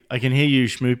I can hear you,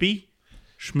 Schmoopy.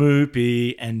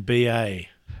 Schmoopy and BA.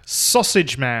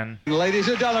 Sausage Man. Ladies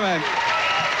and gentlemen.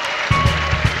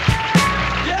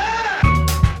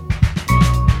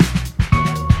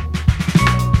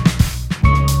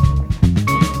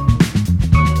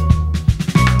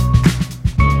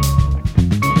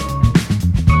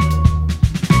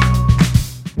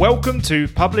 Welcome to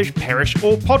Publish, Perish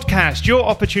or Podcast, your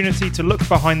opportunity to look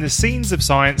behind the scenes of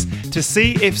science to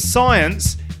see if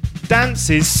science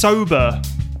dances sober.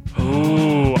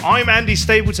 Ooh, I'm Andy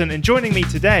Stapleton, and joining me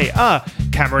today are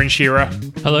Cameron Shearer.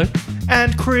 Hello.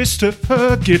 And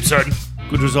Christopher Gibson.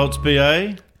 Good results,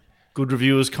 BA. Good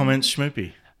reviewers, comments,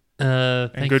 Schmoopy.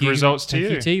 Thank good you. results to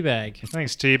Thank you. you, Teabag.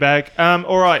 Thanks, Teabag.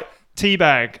 All right,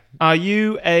 Teabag, are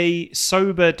you a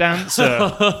sober dancer?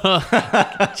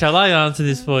 Shall I answer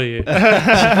this for you?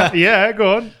 Yeah,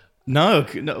 go on. No,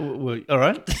 well, all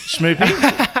right.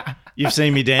 Schmoopy, you've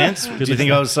seen me dance. Do you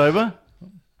think I was sober?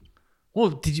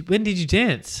 Well, when did you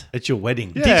dance? At your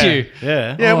wedding. Yeah. Did you?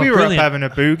 Yeah. Yeah, Oh, we were brilliant. up having a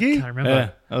boogie. Can't remember.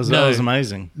 Yeah. That was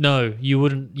amazing. No, you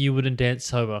wouldn't dance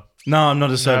sober. No, I'm not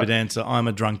a sober No. dancer. I'm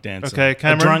a drunk dancer. Okay,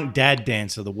 Cameron? A drunk dad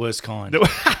dancer, the worst kind.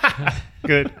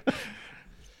 Good.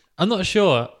 I'm not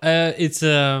sure. It's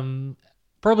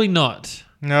probably not.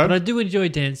 No. But I do enjoy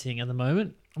dancing at the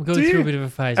moment. I'm going Do through you? a bit of a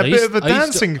phase. A bit of a I used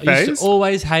dancing I used phase? to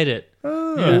always hate it.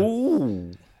 Yeah.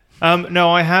 Ooh. No,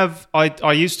 I have.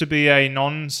 I used to be a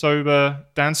non-sober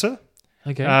dancer,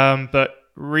 Okay. but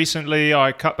recently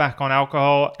I cut back on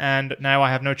alcohol, and now I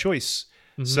have no choice.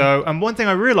 So, and one thing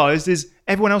I realised is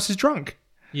everyone else is drunk.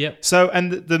 Yep. So,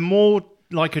 and the more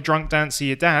like a drunk dancer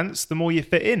you dance, the more you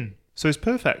fit in. So it's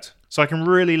perfect. So I can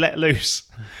really let loose.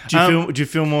 Do you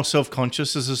feel more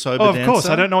self-conscious as a sober Oh, of dancer? course.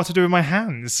 I don't know what to do with my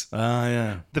hands. Ah,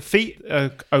 yeah. The feet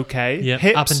are okay. Yeah.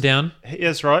 Hips, Up and down.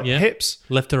 That's right. Yeah. Hips,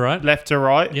 Left to right. left to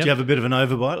right. Yep. Do you have a bit of an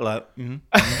overbite? Like,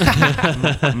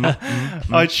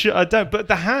 I don't. But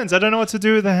the hands, I don't know what to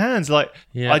do with the hands. Like,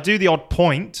 Yeah. I do the odd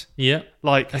point. Yep.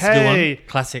 Like, That's a good hey, one.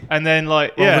 Classic. and then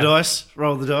like, roll yeah, the dice.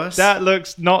 Roll the dice. that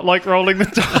looks not like rolling the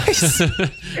dice.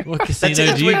 What casino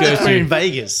That's do you go we're in to?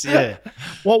 Vegas. Yeah.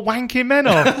 What wanking men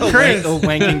are, Chris? All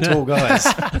wanking tall guys.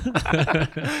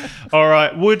 All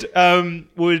right,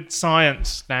 would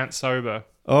science dance sober?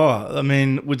 Oh, I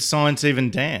mean, would science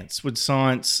even dance? Would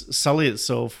science sully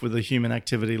itself with a human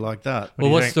activity like that? do Well,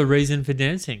 you what's think? the reason for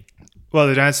dancing? Well,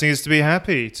 the dancing is to be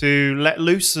happy, to let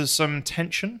loose some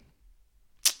tension.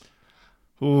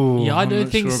 Ooh, Yeah, I I'm don't not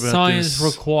think sure about science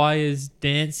this. requires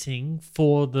dancing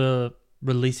for the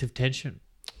release of tension.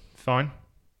 Fine.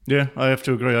 Yeah, I have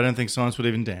to agree. I don't think science would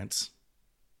even dance.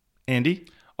 Andy?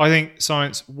 I think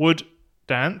science would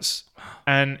dance,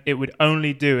 and it would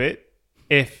only do it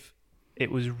if it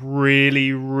was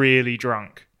really, really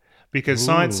drunk. Because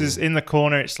science is in the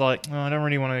corner. It's like, oh, I don't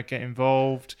really want to get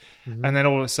involved. And then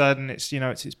all of a sudden, it's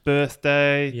it's its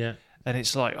birthday, Yeah. and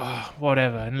it's like, oh,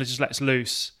 whatever, and it just lets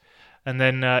loose. And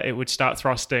then it would start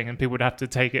thrusting, and people would have to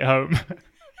take it home.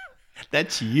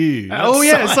 That's you. Oh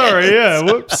yeah, sorry, yeah,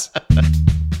 whoops.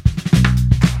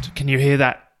 Can you hear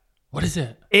that? What is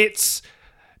it? It's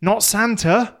not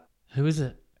Santa. Who is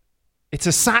it? It's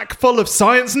a sack full of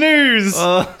science news.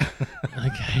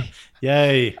 Okay.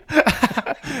 Yay.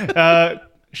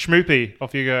 Schmoopy,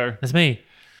 off you go. That's me.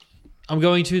 I'm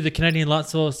going to the Canadian Light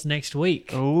Source next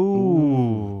week.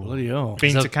 Ooh. Bloody hell.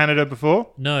 Been So- to Canada before?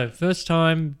 No, first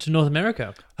time to North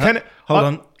America. Hold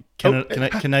on.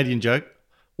 Canadian joke.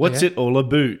 What's Okay. it all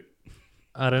about?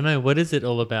 I don't know. What is it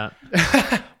all about?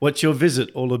 What's your visit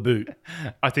all about?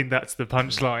 I think that's the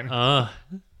punchline. Ah.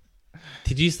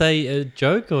 Did you say a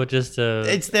joke or just a...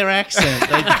 It's their accent.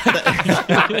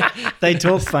 They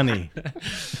talk funny.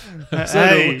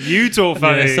 Hey, you talk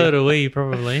funny. Yeah, so do we,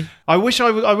 probably. I wish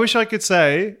I could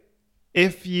say,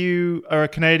 if you are a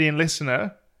Canadian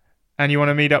listener and you want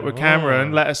to meet up with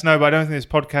Cameron, let us know. But I don't think this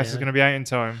podcast is going to be out in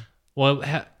time. Well,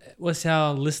 what's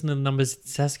our listener numbers in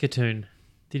Saskatoon?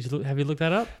 Have you looked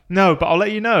that up? No, but I'll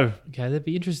let you know. Okay, that'd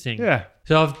be interesting. Yeah,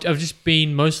 So I've just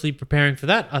been mostly preparing for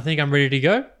that. I think I'm ready to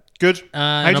go. good. How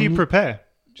and do you I'm- prepare?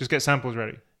 Just get samples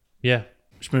ready. Yeah.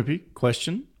 Schmoopy,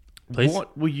 question. Please.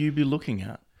 What will you be looking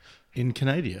at in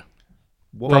Canada?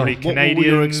 Probably what will your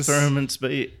Canadians. experiments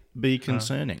be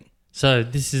concerning? So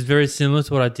this is very similar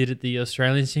to what I did at the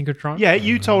Australian synchrotron. Yeah,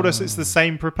 you told us it's the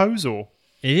same proposal.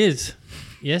 It is.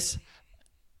 Yes.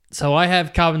 So I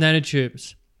have carbon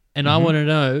nanotubes, and I want to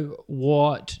know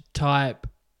what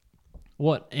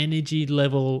energy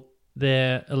level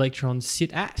their electrons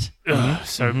sit at.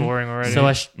 So boring already. So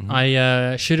I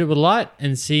shoot it with light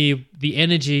and see the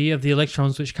energy of the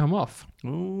electrons which come off.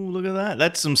 Ooh, look at that.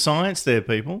 That's some science there,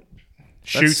 people.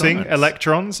 Shooting science.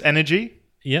 electrons, energy.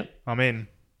 Yep. I'm in.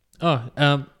 Oh,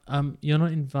 You're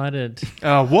not invited.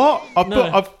 What?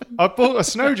 No. I bought a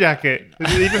snow jacket.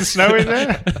 Is it even snowing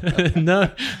there?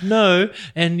 No.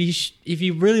 And if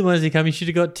you really wanted to come, you should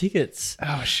have got tickets,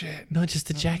 Oh shit. not just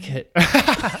a jacket.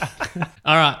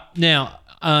 All right. Now,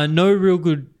 no real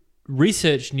good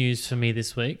research news for me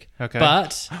this week. Okay.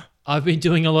 But I've been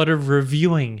doing a lot of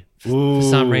reviewing for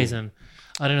some reason.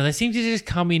 I don't know. They seem to just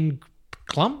come in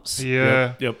clumps.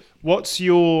 Yeah. Yep. What's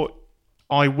your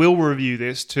I will review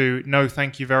this to no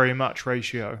thank you very much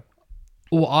ratio?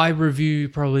 Well, I review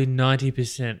probably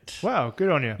 90%. Wow, good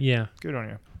on you. Yeah. Good on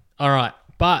you. All right.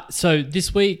 But so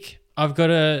this week I've got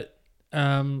a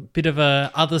bit of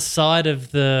a other side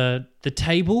of the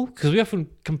table because we often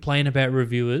complain about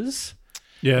reviewers.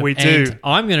 Yeah. We do. And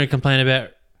I'm going to complain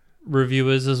about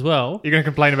reviewers as well. You're going to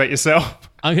complain about yourself?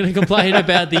 I'm going to complain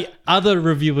about the other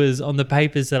reviewers on the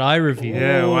papers that I review.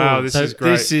 Yeah, wow, this So is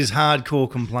great. This is hardcore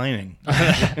complaining.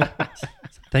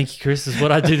 Thank you, Chris. Is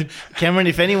what I did. Cameron,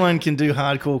 if anyone can do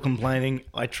hardcore complaining,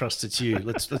 I trust it's you.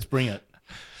 Let's bring it.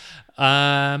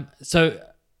 So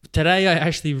today I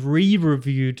actually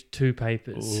re-reviewed 2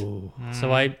 papers. Ooh.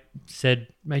 So I said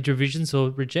major revisions or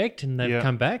reject, and they've Yeah.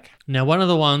 come back. Now, one of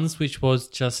the ones which was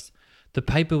just the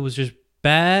paper was just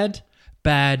bad.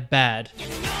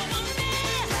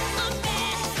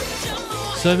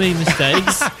 So many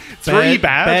mistakes. Three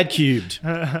bad? Bad cubed.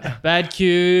 Bad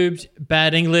cubed,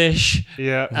 bad English,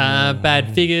 Yeah.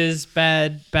 bad figures,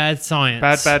 bad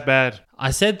science. Bad.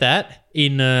 I said that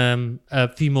in a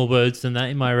few more words than that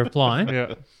in my reply.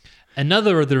 Yeah.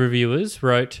 Another of the reviewers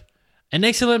wrote, "An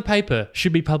excellent paper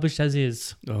should be published as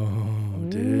is." Oh,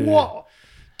 dear. What?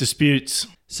 Disputes.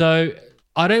 So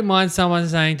I don't mind someone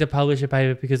saying to publish a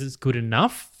paper because it's good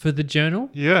enough for the journal,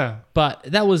 Yeah. but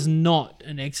that was not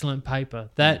an excellent paper.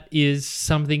 That is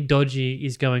something dodgy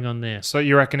is going on there. So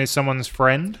you reckon it's someone's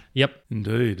friend? Yep.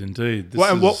 Indeed.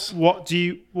 This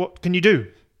What can you do?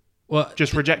 Well,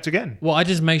 Just reject again? I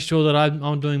just make sure that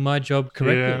I'm doing my job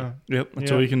correctly. Yeah. Yep,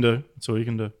 that's Yeah. all you can do. That's all you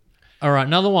can do. All right,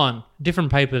 another one, different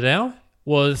paper now,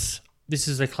 this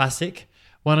is a classic.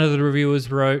 One of the reviewers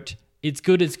wrote, it's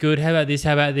good. How about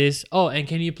this? Oh, and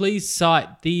can you please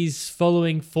cite these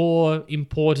following 4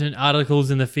 important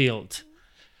articles in the field?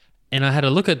 And I had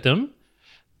a look at them.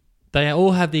 They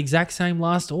all have the exact same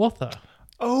last author.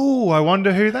 Oh, I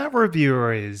wonder who that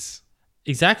reviewer is.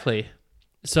 Exactly.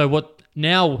 So what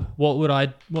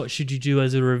should you do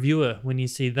as a reviewer when you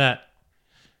see that?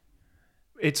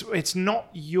 It's not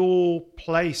your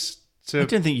place I to...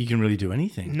 don't think you can really do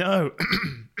anything. No.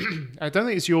 I don't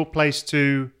think it's your place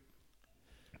to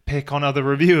pick on other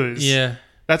reviewers. Yeah.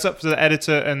 That's up to the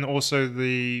editor and also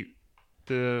the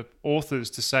authors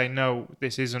to say, no,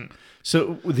 this isn't.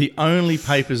 So the only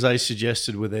papers they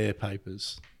suggested were their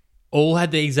papers. All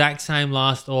had the exact same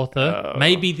last author.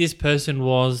 Maybe this person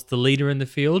was the leader in the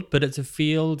field, but it's a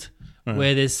field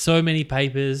where there's so many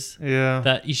papers Yeah.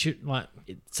 that you should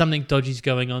something dodgy's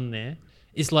going on there.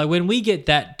 It's like when we get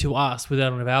that to us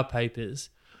without one of our papers,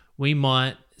 we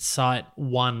might cite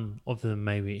one of them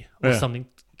maybe or something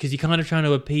because you're kind of trying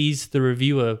to appease the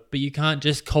reviewer, but you can't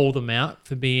just call them out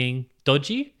for being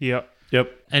dodgy. Yep.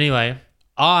 Anyway,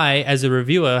 I, as a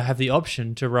reviewer, have the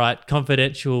option to write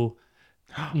confidential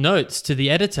notes to the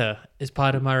editor as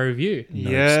part of my review.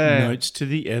 Notes to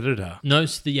the editor.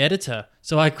 Notes to the editor.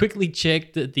 So I quickly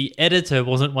checked that the editor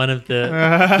wasn't one of these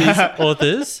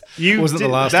authors. Wasn't the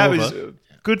last That author. was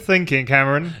good thinking,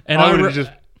 Cameron. And I I would wrote- have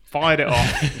just fired it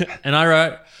off. And I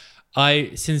wrote,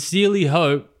 I sincerely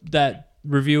hope that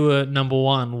reviewer number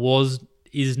 1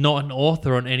 is not an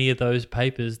author on any of those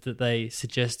papers that they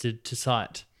suggested to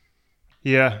cite.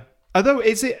 Yeah. Although,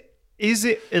 is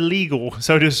it illegal,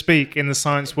 so to speak, in the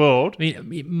science world? I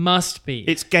mean, it must be.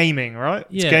 It's gaming, right?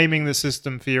 It's Yeah. gaming the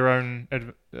system for your own At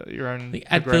the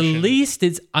progression. least,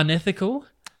 it's unethical,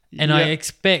 and I Yeah.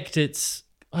 expect it's.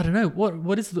 I don't know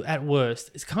what is at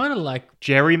worst. It's kind of like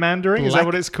Gerrymandering, is that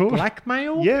what it's called?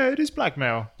 blackmail. Yeah, it is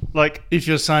blackmail. Like, If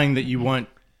you're saying that you won't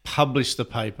publish the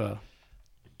paper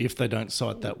if they don't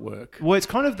cite that work, well, it's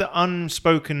kind of the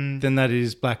unspoken. then that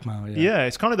is blackmail. Yeah,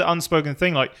 it's kind of the unspoken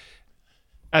thing. Like,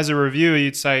 as a reviewer,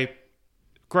 you'd say,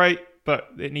 great,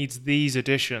 but it needs these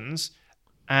additions.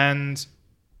 And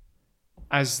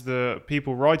as the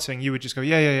people writing, you would just go,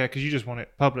 yeah, because you just want it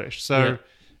published. So,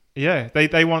 yeah,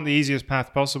 they want the easiest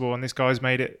path possible. And this guy's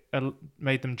made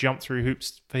them jump through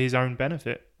hoops for his own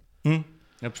benefit.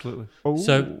 Absolutely.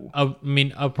 So I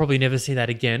mean, I'll probably never see that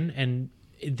again. And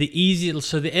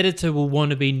the editor will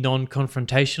want to be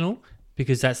non-confrontational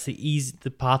because that's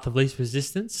the path of least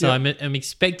resistance. So Yeah. I'm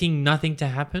expecting nothing to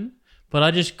happen, but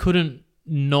I just couldn't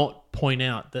not point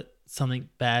out that something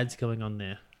bad's going on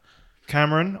there.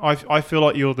 Cameron, I feel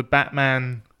like you're the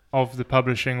Batman of the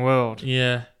publishing world.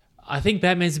 Yeah. I think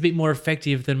Batman's a bit more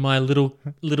effective than my little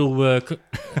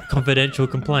confidential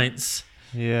complaints.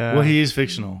 Yeah. Well, he is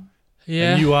fictional.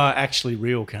 Yeah. And you are actually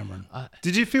real, Cameron.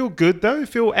 Did you feel good though?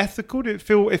 Feel ethical? Did it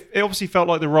feel? It obviously felt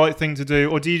like the right thing to do,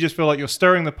 or do you just feel like you're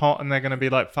stirring the pot and they're going to be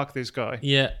like, "Fuck this guy"?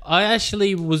 Yeah, I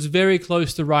actually was very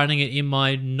close to writing it in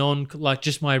my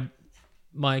just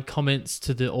my comments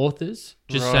to the authors,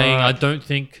 just saying I don't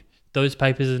think those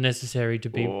papers are necessary to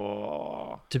be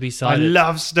I cited.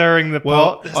 love stirring the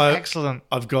pot. That's excellent.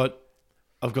 I've got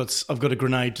a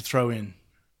grenade to throw in.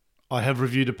 I have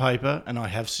reviewed a paper and I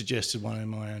have suggested one of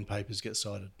my own papers get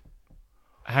cited.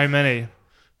 How many?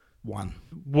 One.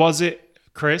 Was it,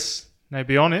 Chris? Now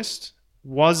be honest.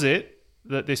 Was it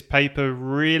that this paper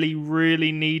really,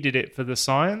 really needed it for the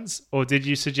science, or did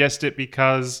you suggest it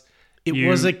because It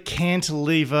was a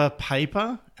cantilever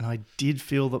paper, and I did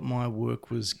feel that my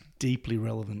work was deeply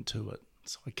relevant to it.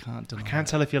 So I can't deny. I can't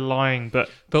tell if you're lying, but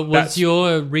was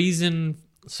your reason?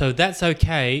 So that's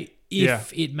okay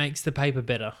if it makes the paper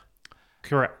better.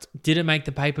 correct. Did it make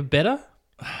the paper better?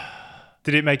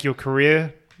 Did it make your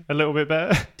career a little bit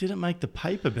better? Did it make the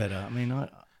paper better? I mean,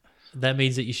 That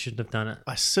means that you shouldn't have done it.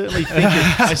 I certainly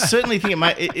think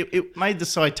it made the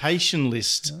citation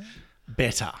list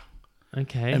better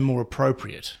Okay. and more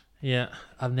appropriate. Yeah,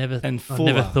 I've never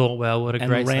fuller thought. Well, what a and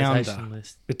great rounder. citation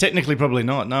list. But technically, probably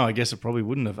not. No, I guess it probably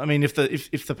wouldn't have. I mean, if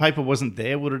the paper wasn't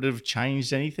there, would it have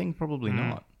changed anything? Probably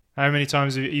not. How many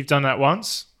times have you've done that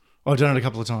once? I've done it a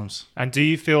couple of times. And do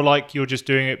you feel like you're just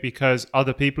doing it because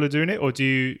other people are doing it, or do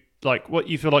you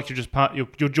you feel like you're just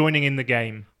you're joining in the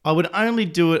game? I would only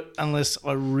do it unless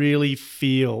I really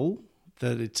feel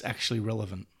that it's actually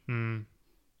relevant and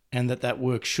that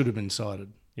work should have been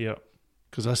cited. Yeah.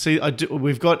 Because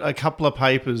we've got a couple of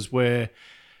papers where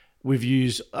we've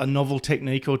used a novel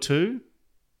technique or two,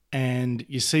 and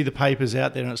you see the papers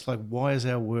out there, and it's like, why is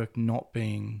our work not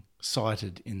being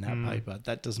cited in that paper?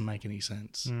 That doesn't make any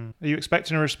sense. Are you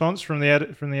expecting a response from the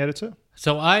editor?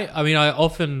 So I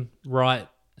often write.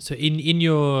 So in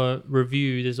your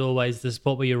review, there's always the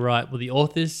spot where you write what the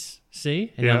authors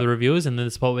see and other reviewers, and then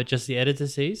the spot where just the editor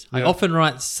sees. I often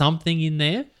write something in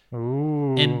there.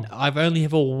 Ooh. And I've only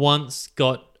ever once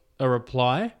got a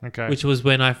reply, which was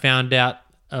when I found out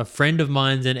a friend of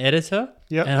mine's an editor.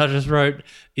 Yep. And I just wrote,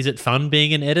 "Is it fun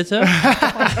being an editor?"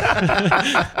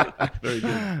 Very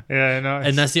good. Yeah, nice.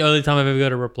 And that's the only time I've ever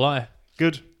got a reply.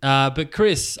 Good. But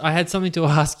Chris, I had something to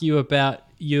ask you about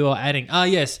your adding.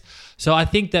 Yes. So I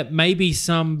think that maybe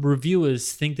some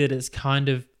reviewers think that it's kind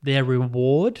of their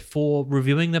reward for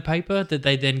reviewing the paper, that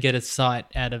they then get a cite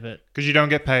out of it. Because you don't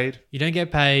get paid. You don't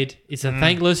get paid. It's a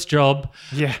thankless job.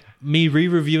 Yeah. Me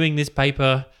re-reviewing these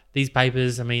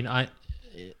papers. I mean,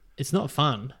 it's not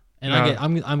fun, and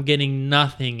I'm getting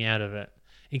nothing out of it,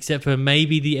 except for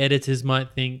maybe the editors might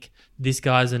think this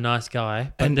guy's a nice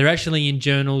guy, but they're actually in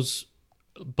journals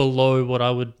below what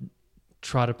I would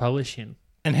try to publish in.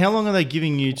 And how long are they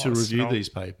giving you to review these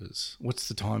papers? What's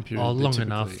the time period? Long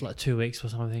enough, like 2 weeks or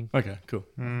something. Okay, cool.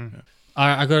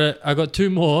 I got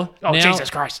two more. Oh, now, Jesus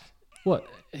Christ. What?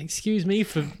 Excuse me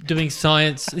for doing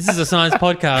science. This is a science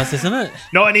podcast, isn't it?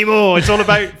 Not anymore. It's all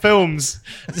about films.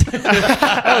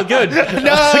 Oh, good.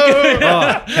 No.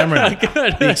 Oh, Cameron,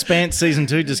 Good. The Expanse season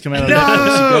 2 just came out on No. Netflix.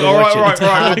 You've got to All watch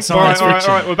right. it. It's hard science All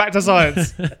fiction. right. We're back to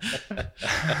science.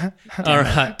 All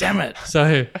right. Damn it.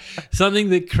 So, something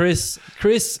that Chris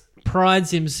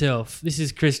prides himself. This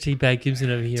is Chris Teabag Gibson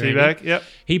over here. Teabag, yep.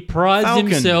 He prides Falcon.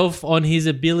 himself on his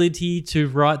ability to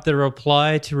write the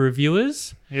reply to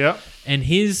reviewers, Yep. and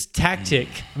his tactic.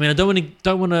 I mean, I don't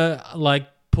want to like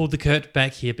pull the curtain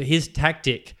back here, but his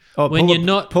tactic when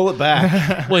pull it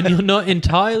back. when you're not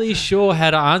entirely sure how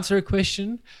to answer a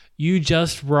question, you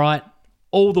just write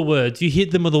all the words. You hit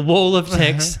them with a wall of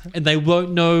text, and they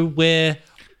won't know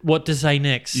what to say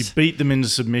next. You beat them into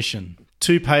submission.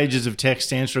 2 pages of text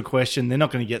to answer a question. They're not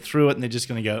going to get through it, and they're just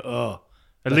going to go, oh,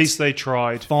 At least they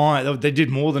tried. fine. They did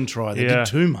more than try. They did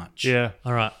too much. Yeah.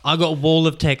 All right, I got a wall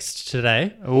of text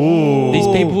today. Ooh. These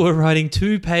people were writing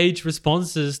 2-page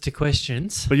responses to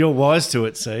questions. But you're wise to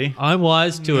it, see? I'm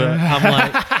wise to it. I'm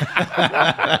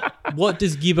like, what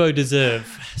does Gibbo deserve?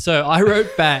 So I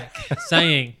wrote back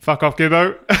saying, Fuck off,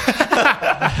 Gibbo.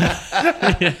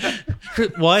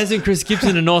 why isn't Chris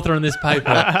Gibson an author on this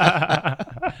paper?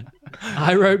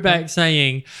 I wrote back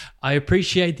saying, I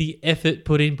appreciate the effort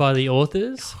put in by the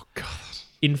authors. Oh, God.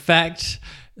 In fact,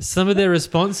 some of their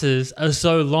responses are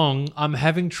so long, I'm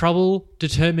having trouble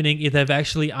determining if they've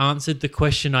actually answered the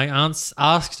question I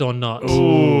asked or not.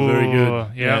 Ooh, very good.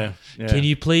 Yeah. Yeah. Can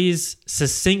you please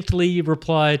succinctly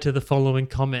reply to the following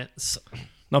comments?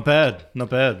 Not bad. Not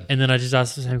bad. And then I just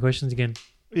asked the same questions again.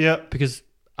 Yeah. because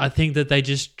I think that they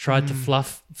just tried to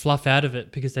fluff out of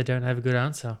it because they don't have a good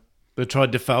answer. They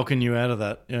tried to falcon you out of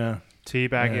that. Yeah.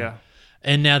 Teabag, yeah.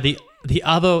 And now the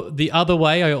other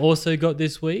way I also got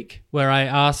this week, where I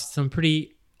asked some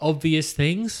pretty obvious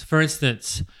things. For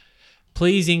instance,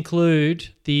 please include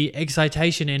the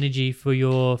excitation energy for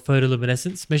your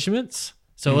photoluminescence measurements.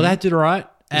 So all they had to write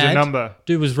There's a number.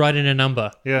 was write in a number.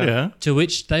 Yeah. Yeah. To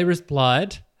which they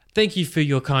replied, "Thank you for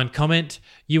your kind comment.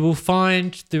 You will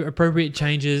find the appropriate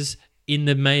changes in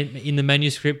the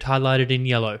manuscript highlighted in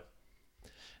yellow."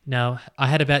 Now, I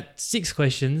had about 6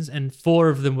 questions, and 4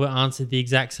 of them were answered the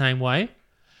exact same way.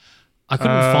 I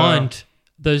couldn't find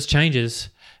those changes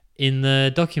in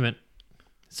the document.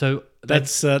 So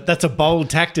That's a bold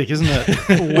tactic, isn't it?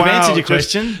 We've answered your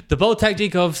question. the bold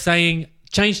tactic of saying,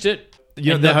 changed it.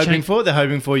 You know and what they're not hoping change- for? They're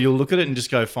hoping for you'll look at it and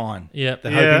just go fine. Yeah.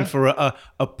 They're Yeah. hoping for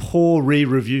a poor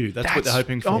re-review. That's what they're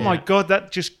hoping for. Oh my God,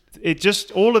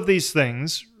 all of these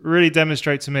things really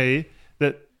demonstrate to me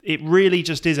that it really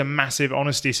just is a massive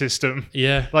honesty system.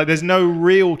 Yeah. Like there's no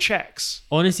real checks.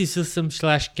 Honesty system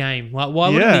 / game. Like, why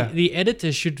Yeah. would the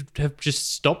editor should have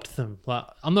just stopped them? Like,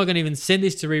 I'm not going to even send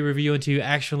this to re-review until you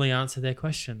actually answer their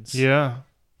questions. Yeah.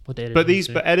 What the But editors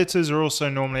do. editors are also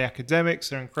normally academics.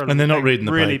 They're incredibly And they're not reading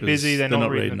the really papers. busy. They're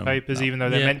not reading the them. papers, No. even though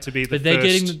they're Yeah. meant to be the But they're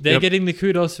first. getting the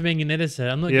kudos for being an editor.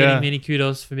 I'm not Yeah. getting many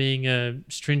kudos for being a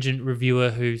stringent reviewer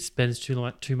who spends too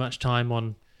much time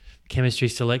on chemistry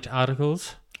select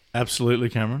articles. Absolutely,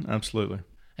 Cameron. Absolutely.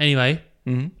 Anyway,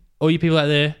 Mm-hmm. all you people out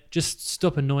there, just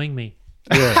stop annoying me.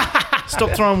 Yeah.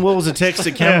 Stop throwing walls of text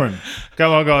at Cameron.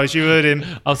 Come on, guys, you heard him.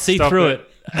 I'll see Stop through it.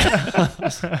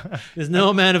 it. There's no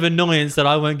amount of annoyance that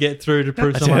I won't get through to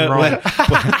prove someone wrong.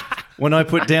 When I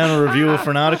put down a reviewer for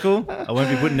an article, I won't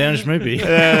be putting down Schmoopy.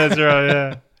 Yeah, that's right.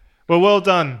 Yeah. Well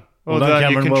done. Well Well done, done.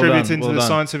 Cameron, You're well contributing done, to well the done.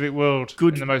 scientific world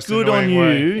Good, in the most good on annoying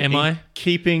you. way. Am in I?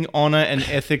 keeping honour and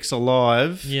ethics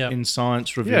alive Yeah. in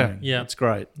science reviewing? Yeah. That's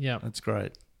great. Yeah. That's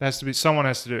great. Someone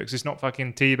has to do it because it's not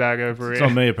fucking teabag over It's here.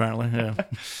 on me, apparently.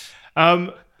 Yeah.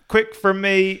 Quick from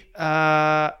me.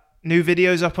 New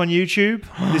videos up on YouTube.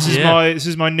 This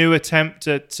is my new attempt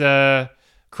at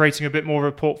creating a bit more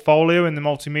of a portfolio in the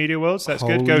multimedia world. So that's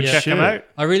good. Go Holy check them shit. out.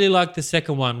 I really like the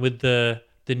second one with the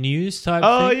news type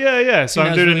Oh thing. yeah. So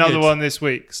think I'm that's doing really another good. one this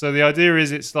week. So the idea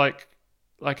is it's like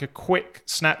a quick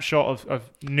snapshot of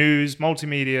news,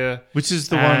 multimedia. Which is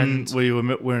the And- one where you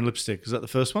were wearing lipstick? Is that the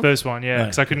first one? First one, yeah, Right.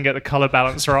 because I couldn't get the color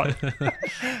balance right.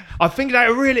 I figured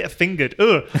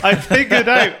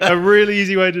out a really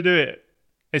easy way to do it.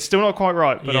 It's still not quite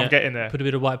right, but Yeah. I'm getting there. Put a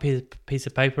bit of white piece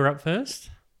of paper up first.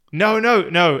 No,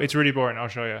 it's really boring. I'll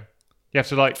show you. You have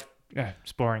to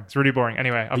it's boring. It's really boring.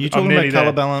 Anyway, Are you talking about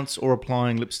colour balance or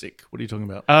applying lipstick? What are you talking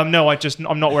about? No,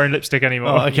 I'm not wearing lipstick anymore.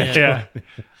 Oh, okay. Yeah.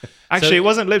 Actually, So- it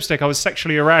wasn't lipstick. I was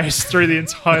sexually aroused through the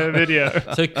entire video.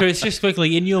 So, Chris, just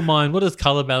quickly, in your mind, what does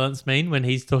color balance mean when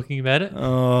he's talking about it?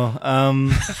 Oh,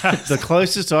 the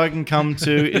closest I can come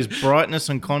to is brightness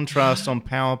and contrast on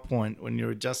PowerPoint when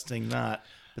you're adjusting that.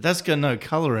 But that's got no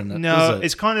colour in it, No, does it?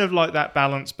 it's kind of like that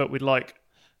balance, but with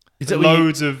Is that where you-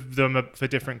 loads of them for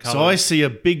different colors. So I see a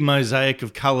big mosaic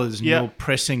of colours and Yeah. you're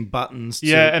pressing buttons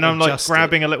to and I'm adjust it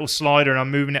grabbing a little slider and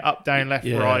I'm moving it up, down, left,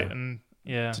 Yeah. right, and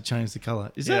yeah. to change the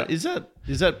colour. Is Yeah.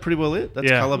 that pretty well it? That's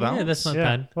Yeah. colour Yeah, balance? that's not Yeah,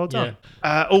 bad. well done.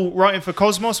 Yeah. Writing for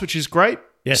Cosmos, which is great.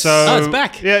 Yes. So, Oh, it's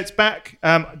back. Yeah, it's back.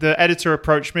 The editor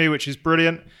approached me, which is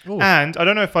brilliant. Ooh. And I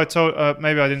don't know if I told,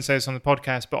 maybe I didn't say this on the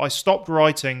podcast, but I stopped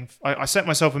writing. I set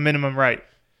myself a minimum rate.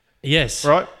 Yes.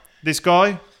 Right, this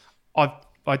guy,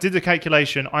 I did the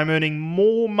calculation. I'm earning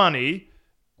more money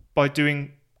by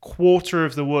doing quarter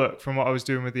of the work from what I was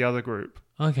doing with the other group.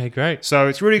 Okay, great. So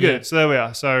it's really good. Yeah. So there we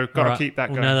are. So got to Alright. keep that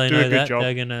Well, going. now they Do know a good that, job.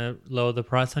 they're going to lower the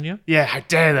price on you. Yeah, how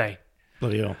dare they?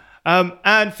 Bloody hell.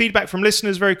 And feedback from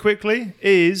listeners very quickly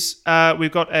is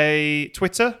we've got a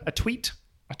tweet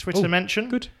mention.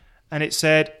 Good. And it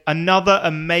said, another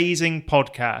amazing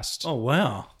podcast. Oh,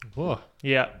 wow. Whoa.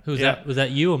 Yeah. Who was yeah. that? Was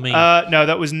that you or me? No,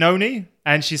 that was Noni.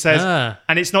 And she says, Ah.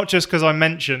 and it's not just because we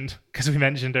mentioned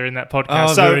her in that podcast.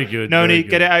 Oh, so, very good, Noni, very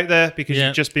good. get it out there because Yep.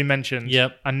 you've just been mentioned.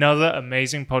 Yep. Another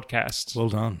amazing podcast. Well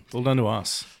done. Well done to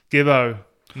us. Gibbo,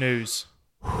 news.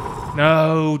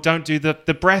 No, don't do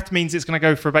the breath means it's going to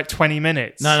go for about 20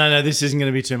 minutes. No. This isn't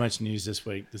going to be too much news this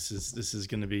week. This is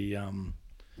going to be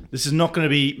this is not going to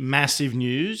be massive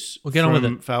news. We'll get on with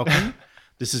from it. Falcon.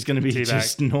 This is going to be Teabag.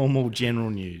 just normal general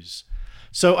news.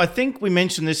 So I think we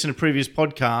mentioned this in a previous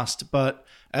podcast, but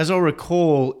as I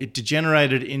recall, it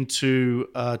degenerated into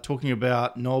talking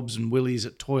about knobs and willies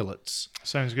at toilets.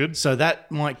 Sounds good. So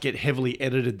that might get heavily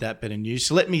edited, that bit of news.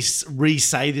 So let me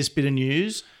re-say this bit of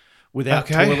news without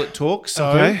Okay. toilet talk. So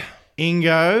Okay.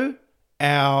 Ingo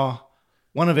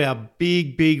one of our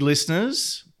big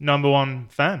listeners, Number one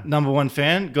fan. number one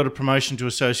fan, got a promotion to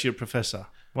associate professor.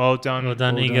 Well done. Well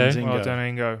done, Well Ingo. done, Zingo. Well done,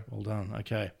 Ingo. Well done.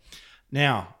 Okay.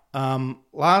 Now,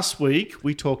 last week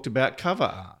we talked about cover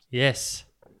art, Yes.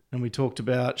 and we talked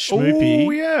about Schmoopy Oh,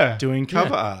 yeah. doing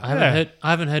cover Yeah. art. I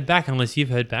haven't heard back unless you've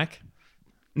heard back.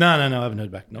 No, I haven't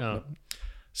heard back. No. Oh. No.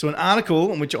 So an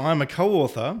article in which I'm a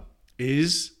co-author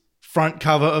is front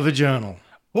cover of a journal.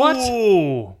 What?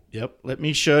 Ooh. Yep. Let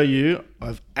me show you.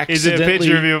 I've Is it a accidentally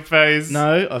picture of your face?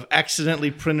 No, I've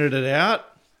accidentally printed it out,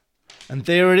 and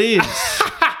there it is.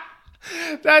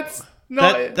 That's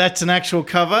not... That's an actual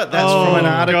cover. That's from an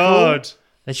article. God.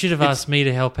 They should have asked me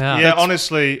to help out. Yeah,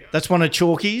 honestly. That's one of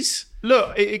Chalky's.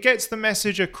 Look, it gets the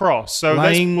message across. So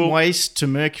Laying waste to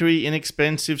mercury,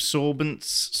 inexpensive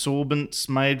sorbents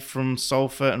made from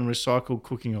sulfur and recycled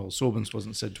cooking oil. Sorbents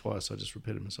wasn't said twice. I just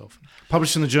repeated myself.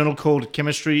 Published in the journal called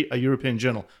Chemistry, a European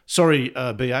journal. Sorry,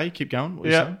 BA, keep going. What are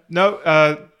you saying?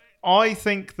 No, I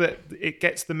think that it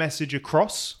gets the message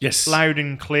across. Yes. Loud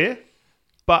and clear.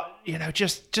 But,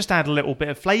 just add a little bit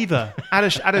of flavour. add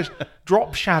a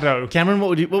drop shadow. Cameron, what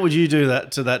would you do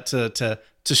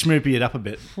to schmoopy it up a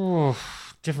bit? Oh,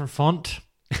 different font.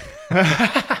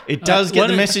 It does get why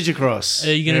the don't- message across.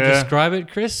 Are you going to Yeah. describe it,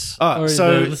 Chris? Oh, Or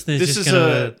so the listeners this just is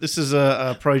gonna this is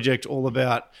a project all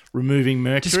about removing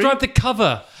mercury. describe the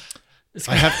cover.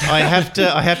 I have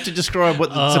to describe what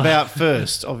it's about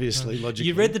first, obviously, logically.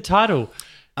 You read the title.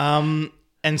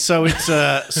 And so it's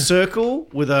a circle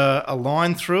with a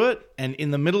line through it, and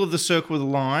in the middle of the circle with a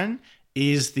line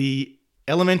is the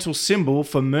elemental symbol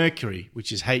for mercury,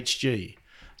 which is Hg.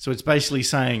 So it's basically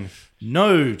saying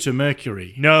no to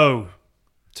mercury. No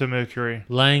to mercury.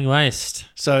 Laying waste.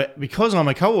 So because I'm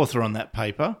a co-author on that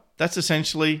paper, that's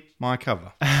essentially my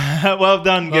cover. Well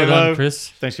done, Well Gibbo. done, Chris.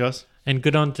 Thanks, guys. And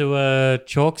good on to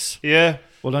Chalks. Yeah.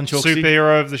 Well done, Chalksy.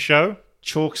 Superhero of the show.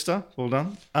 Chalkster. Well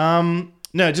done.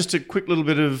 No, just a quick little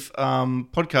bit of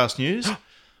podcast news.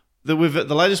 The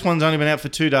latest one's only been out for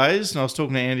 2 days, and I was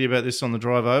talking to Andy about this on the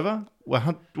drive over.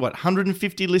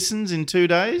 150 listens in 2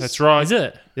 days? That's right. Is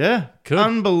it? Yeah. Good.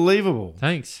 Unbelievable.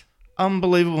 Thanks.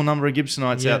 Unbelievable number of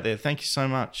Gibsonites Yeah. out there. Thank you so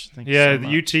much. Thank you Yeah, so the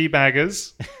much. UT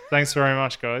baggers. Thanks very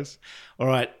much, guys. All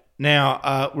right.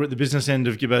 Now, we're at the business end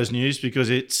of Gibbo's news because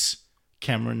it's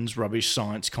Cameron's Rubbish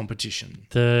Science Competition.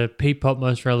 The P-Pop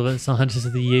Most Relevant Scientist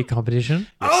of the Year competition.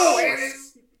 Oh,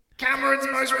 it's Cameron's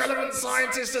Most Relevant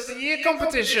Scientist of the Year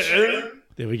competition.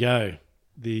 There we go.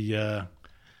 The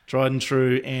tried and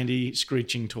true Andy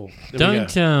screeching talk. There we go.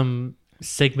 Don't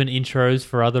segment intros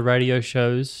for other radio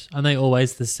shows, aren't they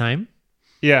always the same?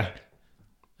 Yeah.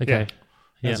 Okay.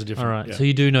 Yeah. Those are different, All right. yeah. So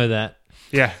you do know that.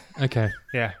 Yeah. Okay.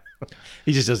 Yeah.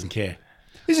 He just doesn't care.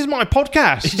 This is my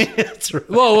podcast. That's right.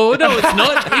 Whoa, no, it's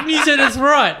not. You said it's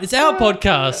right. It's our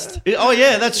podcast. Oh,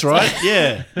 yeah, that's right.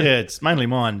 Yeah, it's mainly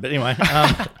mine. But anyway,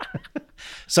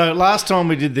 so last time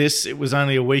we did this, it was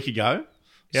only a week ago.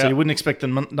 So Yeah. you wouldn't expect the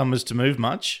numbers to move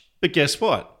much. But guess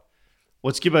what?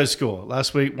 What's Gibbo's score?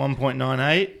 Last week,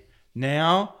 1.98.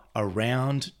 Now,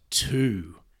 around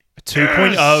 2.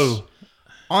 2.0.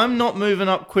 I'm not moving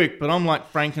up quick, but I'm like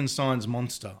Frankenstein's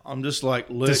monster. I'm just like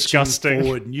lurching Disgusting.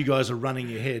 forward, and you guys are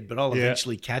running ahead, but I'll Yeah.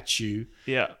 eventually catch you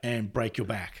Yeah. and break your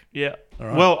back. Yeah.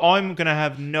 right. Well, I'm going to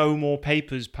have no more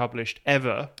papers published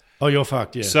ever. Oh, you're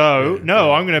fucked, yeah. So, Yeah, no,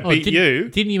 yeah. I'm going to beat you.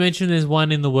 Didn't you mention there's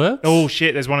one in the works? Oh,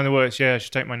 shit, there's one in the works. Yeah, I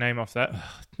should take my name off that.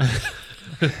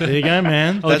 There you go,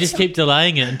 man. Or That's just keep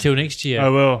delaying it until next year. I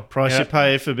will. price Yeah. you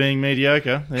pay for being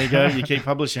mediocre. There you go. You keep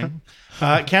publishing.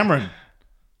 Cameron,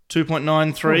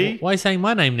 2.93, Why are you saying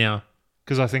my name now?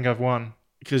 Because I think I've won.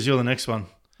 because you're the next one.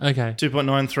 Okay.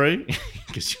 2.93,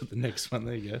 because you're the next one.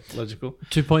 There you go. Logical.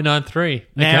 2.93. Okay.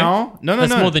 Now, no,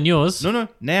 That's more than yours. No.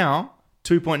 Now,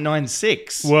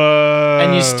 2.96. Whoa.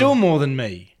 And you're still more than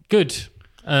me. Good.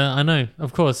 I know,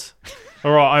 of course.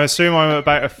 All right, I assume I'm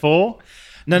about a 4.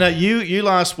 No, you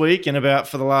last week and about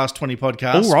for the last 20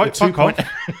 podcasts. All right, were fuck off.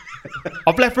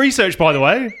 I've left research, by the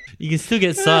way. You can still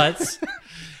get sites.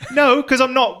 No, because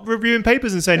I'm not reviewing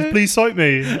papers and saying, please cite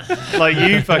me. Like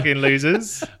you fucking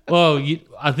losers. Well,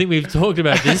 I think we've talked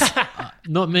about this.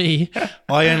 Not me.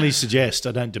 I only suggest.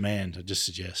 I don't demand. I just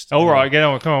suggest. All right, get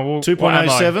on. Come on. What am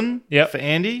I? 2.07 Yep. for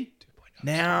Andy.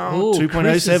 Now, Ooh,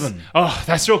 2.07. Oh,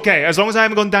 that's okay. As long as I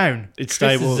haven't gone down. It's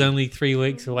Chris stable. is only 3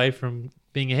 weeks away from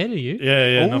being ahead of you.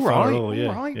 Yeah, not all far right, at all. Yeah,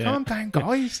 all right. yeah. Calm down,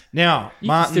 guys. Now, You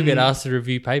Martin, can still get asked to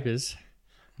review papers.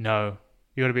 No,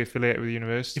 you got to be affiliated with the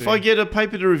university. if I get a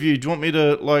paper to review, do you want me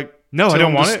to No, I tell don't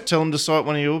them want to, it. Tell them to cite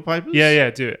one of your papers? Yeah,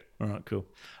 do it. All right, cool.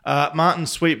 Martin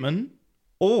Sweetman,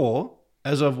 or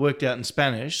as I've worked out in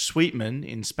Spanish, Sweetman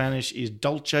in Spanish is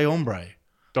dulce hombre.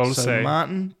 Dulce. So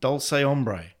Martin, Dulce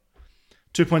Hombre.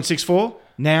 2.64.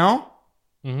 Now,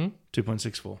 Mm-hmm.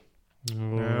 2.64.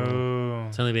 Oh.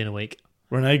 It's only been a week.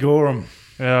 Renee Gorham.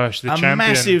 Gosh, the A champion.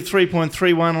 massive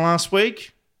 3.31 last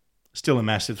week. Still a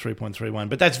massive 3.31.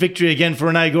 But that's victory again for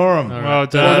Renee Gorham. All right. Well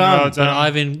done. Well done. Well But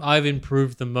done. I've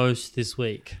improved the most this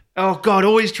week. Oh God,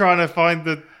 always trying to find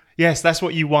the. Yes, that's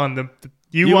what you won.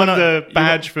 You You won won the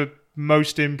badge for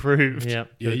most improved. Yeah.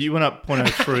 Yeah, you went up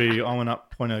 0.03. I went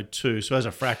up 0.02. So as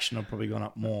a fraction, I've probably gone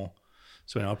up more.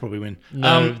 So I'll probably win.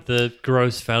 No, the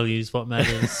gross value is what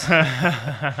matters.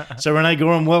 So Renee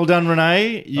Gorham, well done,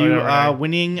 Renee. You Well done, are Renee.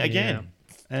 winning again.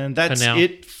 And that's For now.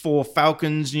 it for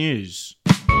Falcons news.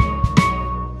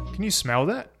 Can you smell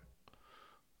that?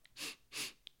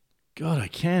 God, I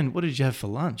can. What did you have for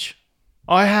lunch?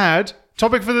 I had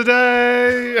topic for the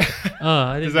day. Oh,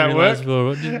 I didn't Does that realize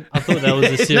work? I thought that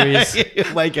was a serious.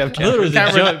 Wake up, I thought it was a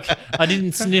Cameron. joke. I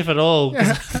didn't sniff at all.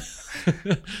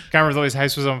 Cameron thought his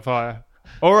house was on fire.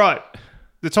 All right.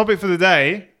 The topic for the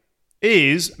day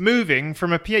is moving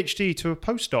from a PhD to a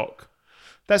postdoc.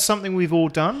 That's something we've all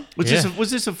done. Was Yeah.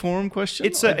 this a forum question?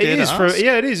 It I dared is to for ask?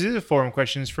 it is a forum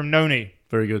question. It's from Noni,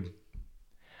 Very good.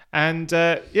 and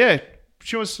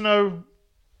she wants to know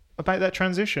about that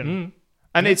transition.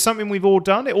 And it's something we've all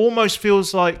done. It almost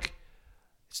feels like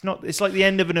it's like the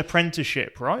end of an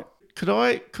apprenticeship, right? Could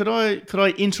I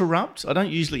interrupt? I don't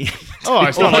usually. Oh,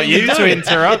 it's not like you to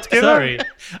interrupt. Give Sorry.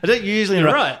 I don't usually You're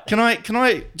interrupt. right. Can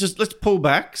I just let's pull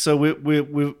back? So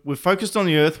we're focused on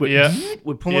the Earth.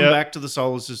 We're pulling Yeah. back to the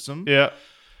solar system. Yeah.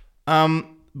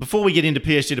 Before we get into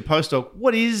PhD to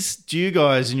postdoc, do you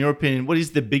guys, in your opinion, what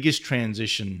is the biggest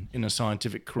transition in a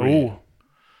scientific career? Ooh.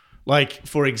 Like,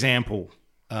 for example,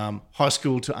 high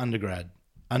school to undergrad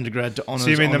to honors. So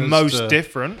you mean the honours most to-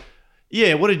 different?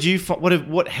 Yeah. What did you?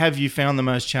 What have you found the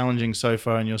most challenging so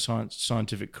far in your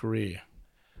scientific career?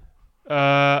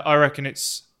 I reckon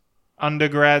it's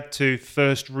undergrad to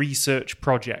first research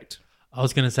project. I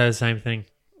was going to say the same thing.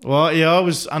 Well, yeah, I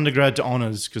was undergrad to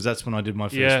honours because that's when I did my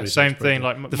first. Yeah, research same thing.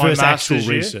 project. Like the my first actual master's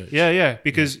year. research. Yeah.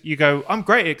 Because you go, I'm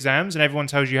great at exams, and everyone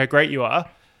tells you how great you are,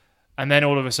 and then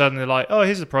all of a sudden they're like, oh,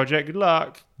 here's the project. Good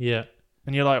luck. Yeah.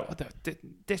 And you're like, what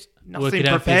this? Nothing it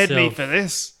out for prepared me yourself. for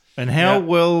this. And how Yeah.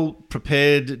 well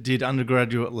prepared did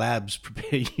undergraduate labs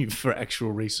prepare you for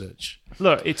actual research?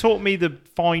 Look, it taught me the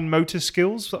fine motor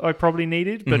skills that I probably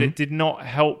needed, but it did not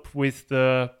help with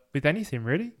anything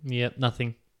really. Yeah.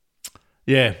 Nothing.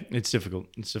 Yeah, it's difficult.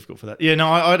 It's difficult for that. Yeah, no,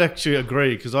 I'd actually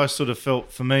agree because I sort of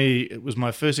felt for me it was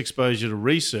my first exposure to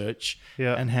research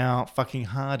Yeah. and how fucking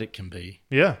hard it can be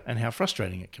Yeah. and how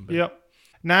frustrating it can be. Yep.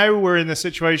 Now we're in the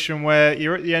situation where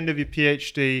you're at the end of your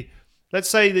PhD. Let's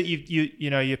say that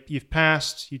you've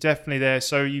passed. You're definitely there.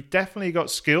 So you've definitely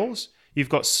got skills. You've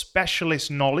got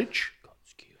specialist knowledge.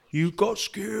 You've got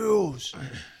skills,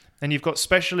 and you've got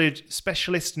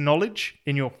specialist knowledge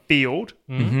in your field.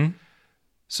 Mm-hmm.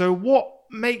 So what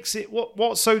makes it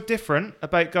what's so different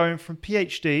about going from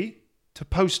PhD to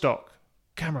postdoc,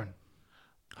 Cameron?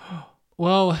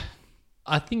 Well,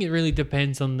 I think it really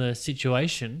depends on the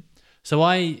situation. So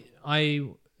I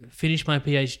finished my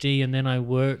PhD and then I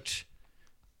worked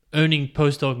earning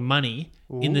postdoc money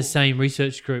in the same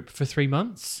research group for 3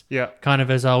 months, Yeah. kind of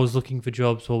as I was looking for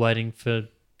jobs or waiting for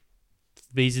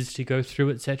visas to go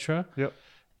through, etc. Yep.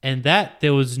 And that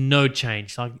there was no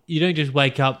change. Like you don't just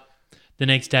wake up the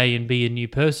next day and be a new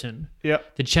person.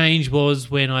 Yep. The change was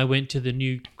when I went to the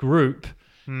new group,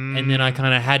 and then I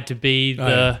kind of had to be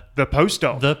the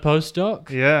postdoc. the postdoc.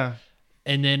 Yeah.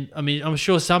 And then, I mean, I'm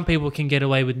sure some people can get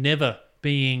away with never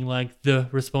being like the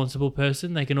responsible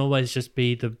person. They can always just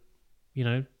be the,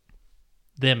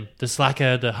 them, the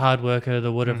slacker, the hard worker,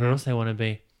 the whatever else they want to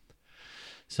be.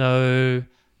 So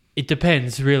it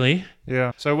depends, really.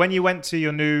 Yeah. So when you went to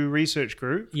your new research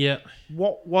group, Yeah.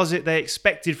 what was it they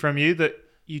expected from you that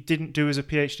you didn't do as a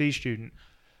PhD student?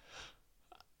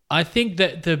 I think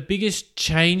that the biggest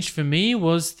change for me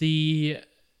was the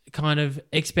kind of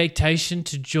expectation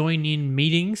to join in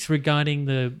meetings regarding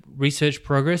the research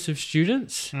progress of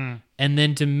students, and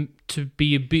then to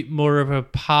be a bit more of a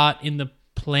part in the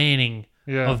planning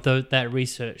of that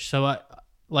research. So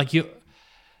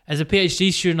as a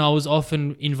PhD student, I was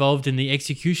often involved in the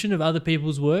execution of other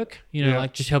people's work,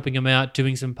 like just helping them out,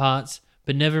 doing some parts,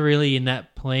 but never really in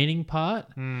that planning part.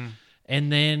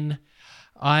 And then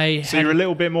So you're a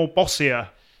little bit more bossier.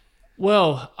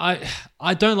 Well,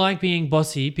 I don't like being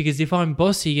bossy because if I'm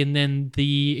bossy and then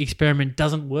the experiment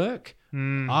doesn't work,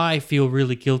 I feel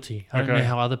really guilty. I don't know Okay.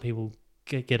 how other people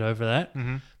get over that.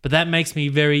 But that makes me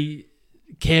very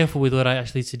careful with what I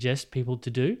actually suggest people to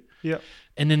do. Yeah.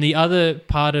 And then the other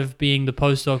part of being the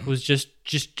postdoc was just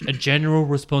a general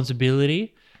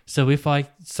responsibility So if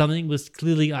something was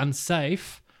clearly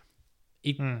unsafe,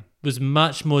 it was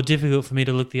much more difficult for me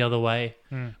to look the other way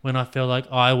when I felt like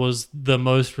I was the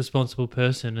most responsible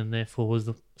person and therefore was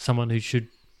someone who should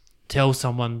tell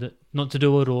someone that not to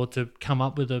do it or to come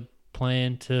up with a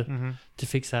plan to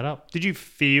fix that up. Did you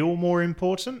feel more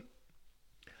important?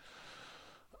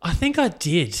 I think I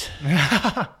did.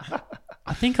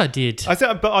 I think I did.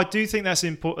 But I do think that's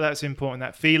important. That's important.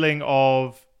 That feeling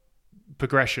of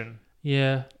progression.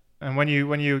 Yeah. And when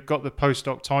you got the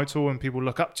postdoc title and people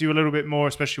look up to you a little bit more,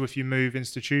 especially if you move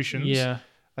institutions, Yeah.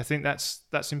 I think that's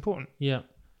important. Yeah.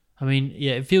 I mean,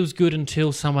 yeah, it feels good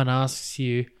until someone asks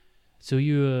you, so are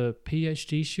you a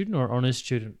PhD student or honors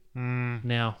student?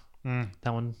 Now,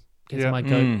 that one gets my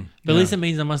goat. But at least it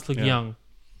means I must look young.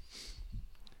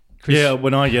 Chris, Yeah,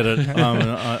 when I get it,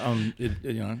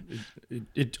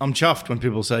 I'm chuffed when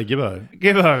people say Gibbo.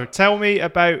 Gibbo, tell me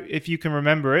about, if you can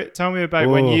remember it, tell me about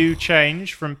when you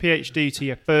changed from PhD to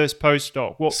your first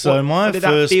postdoc. My what did that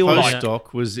first feel like?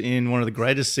 postdoc was in one of the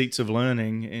greatest seats of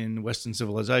learning in Western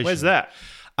civilization. Where's that?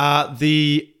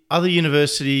 The other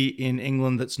university in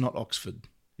England that's not Oxford.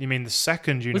 You mean the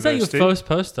second was that university? your first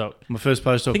postdoc? My first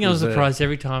postdoc I think I was there. surprised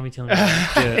every time you tell me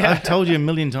that. Yeah, I've told you a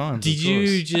million times. Did of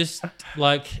you course. just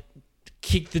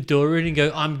kick the door in and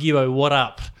go, I'm Gibbo, what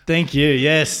up? Thank you.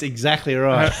 Yes, exactly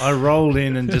right. I rolled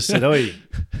in and just said, "Oi,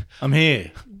 I'm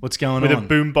here. What's going With on?" a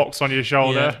boombox on your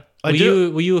shoulder. I Were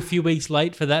do- you a few weeks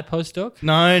late for that postdoc?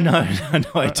 No.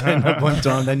 I turned up one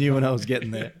time. They knew when I was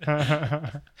getting there.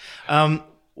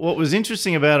 What was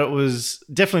interesting about it was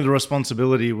definitely the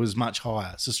responsibility was much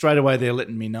higher. So straight away they're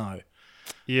letting me know.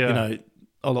 Yeah.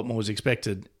 A lot more was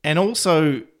expected. And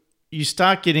also you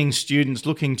start getting students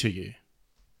looking to you.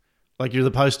 Like you're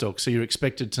the postdoc, so you're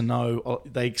expected to know,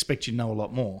 they expect you to know a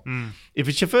lot more. If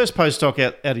it's your first postdoc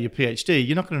out of your PhD,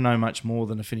 you're not going to know much more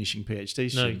than a finishing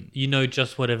PhD No, student. you know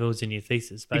just whatever was in your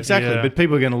thesis. Basically. Exactly, Yeah. but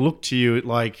people are going to look to you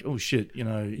like, oh shit,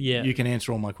 Yeah. you can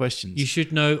answer all my questions. You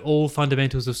should know all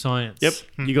fundamentals of science. Yep,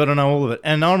 you got to know all of it.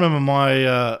 And I remember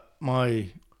my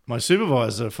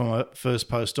supervisor for my first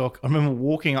postdoc. I remember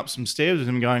walking up some stairs with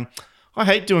him, going, "I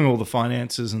hate doing all the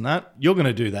finances and that. You're going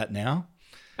to do that now."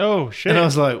 Oh, shit. And I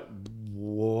was like,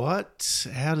 "What?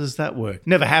 How does that work?"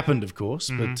 Never happened, of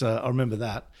course, but I remember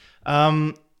that.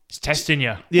 It's testing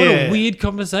you. Yeah, What a weird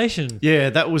conversation. Yeah,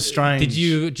 that was strange. Did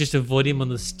you just avoid him on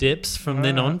the steps from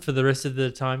then on for the rest of the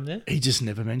time there? He just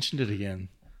never mentioned it again.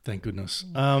 Thank goodness.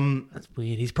 That's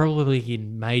weird. He's probably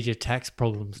in major tax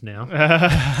problems now.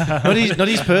 Not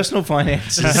his personal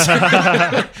finances.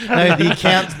 No,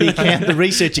 the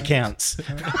research accounts.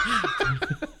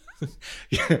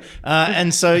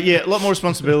 And so, a lot more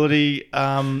responsibility.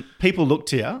 People look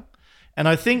to you. And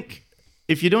I think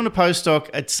if you're doing a postdoc,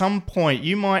 at some point,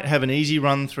 you might have an easy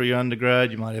run through your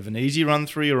undergrad. You might have an easy run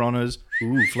through your honours.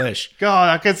 Ooh, flesh. God,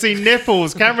 I can see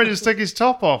nipples. Cameron just took his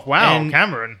top off. Wow, And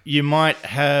Cameron. You might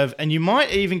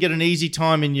even get an easy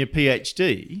time in your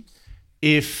PhD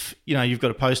if, you've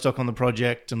got a postdoc on the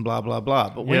project and blah, blah, blah.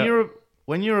 But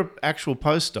when you're an actual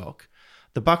postdoc,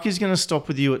 the buck is going to stop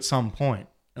with you at some point.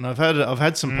 And I've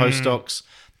had some postdocs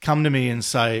come to me and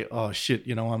say, "Oh shit,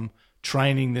 I'm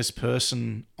training this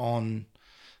person on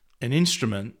an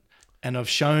instrument and I've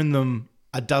shown them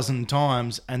a dozen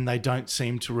times and they don't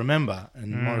seem to remember."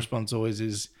 And my response always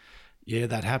is, yeah,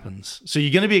 that happens. So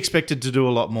you're going to be expected to do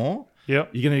a lot more.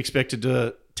 Yep. You're going to be expected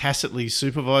to tacitly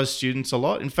supervise students a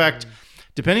lot. In fact,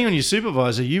 depending on your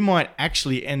supervisor, you might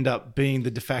actually end up being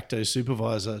the de facto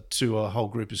supervisor to a whole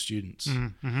group of students.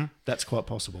 That's quite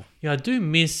possible. Yeah, I do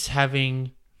miss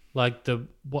having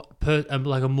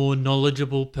a more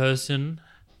knowledgeable person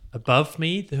above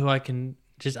me who I can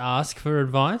just ask for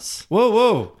advice.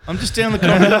 Whoa. I'm just down the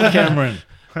corridor, Cameron.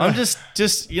 I'm just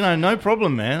no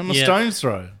problem, man. I'm a stone's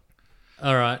throw.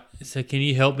 All right. So can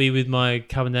you help me with my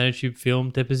carbon nanotube film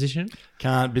deposition?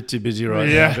 Can't, bit too busy right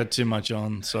now. I've got too much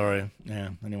on. Sorry. Yeah,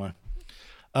 anyway.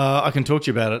 I can talk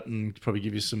to you about it and probably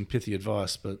give you some pithy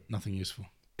advice, but nothing useful.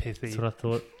 Pithy. That's what I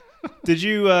thought. Did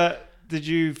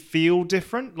you feel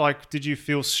different? Like, did you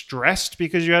feel stressed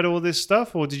because you had all this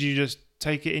stuff, or did you just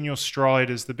take it in your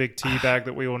stride as the big tea bag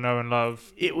that we all know and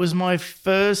love? It was my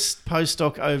first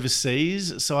postdoc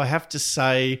overseas, so I have to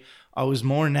say I was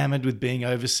more enamored with being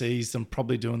overseas than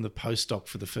probably doing the postdoc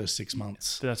for the first 6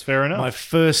 months. That's fair enough. My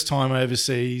first time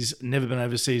overseas, never been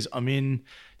overseas. I'm in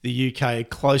the UK,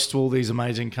 close to all these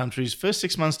amazing countries. First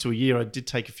 6 months to a year, I did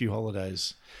take a few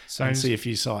holidays and see a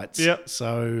few sites. Yep.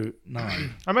 So, no. I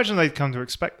imagine they'd come to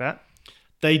expect that.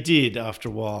 They did after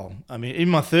a while. I mean, in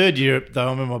my third year, though,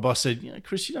 I remember my boss said,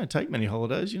 "Chris, you don't take many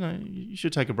holidays. You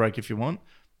should take a break if you want."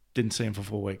 Didn't see him for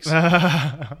 4 weeks.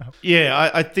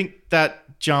 I think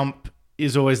that jump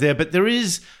is always there. But there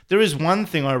is one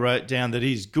thing I wrote down that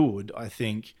is good, I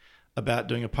think, about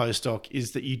doing a postdoc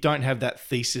is that you don't have that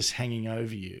thesis hanging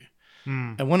over you.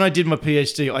 And when I did my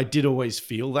PhD, I did always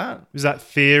feel that. Is that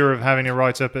fear of having to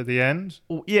write up at the end?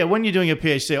 Well, yeah, when you're doing a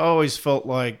PhD, I always felt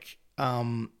like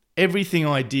everything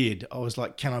I did, I was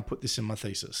like, can I put this in my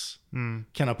thesis? Can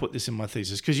I put this in my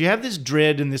thesis? Because you have this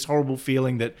dread and this horrible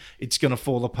feeling that it's going to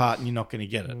fall apart and you're not going to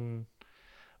get it.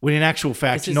 When in actual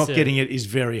fact, not getting it is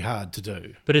very hard to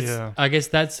do. But I guess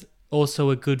that's also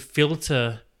a good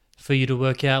filter for you to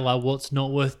work out like what's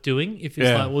not worth doing. If it's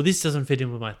like, well, this doesn't fit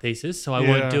in with my thesis, so I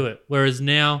won't do it. Whereas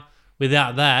now,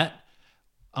 without that,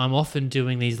 I'm often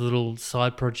doing these little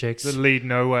side projects that lead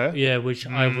nowhere. Yeah, which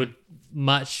I would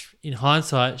much, in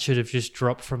hindsight, should have just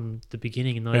dropped from the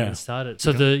beginning and not even started.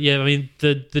 So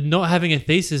the not having a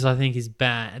thesis, I think, is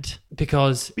bad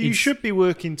because. But you should be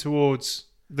working towards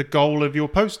the goal of your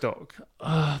postdoc.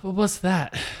 But what's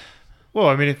that? Well,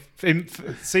 I mean,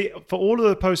 for all of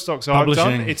the postdocs I've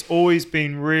done, it's always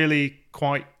been really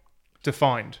quite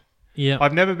defined. Yeah,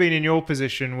 I've never been in your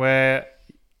position where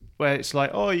it's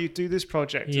like, oh, you do this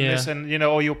project and this, and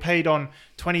or you're paid on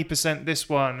 20% this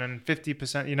one and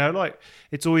 50%. Like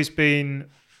it's always been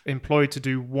employed to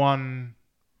do one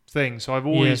thing. So I've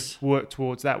always worked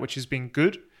towards that, which has been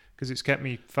good because it's kept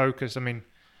me focused. I mean,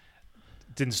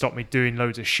 it didn't stop me doing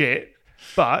loads of shit,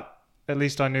 but at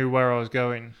least I knew where I was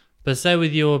going. But say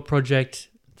with your project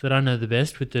that I know the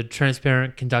best, with the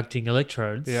transparent conducting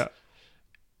electrodes,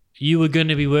 you were going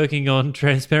to be working on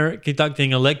transparent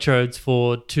conducting electrodes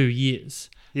for 2 years.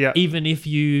 Yeah. Even if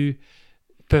you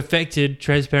perfected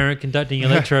transparent conducting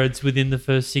electrodes within the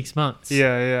first 6 months.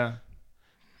 Yeah.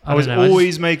 I was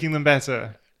always making them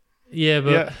better. Yeah,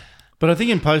 but... But I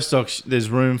think in postdocs, there's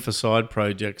room for side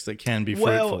projects that can be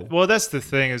fruitful. Well, that's the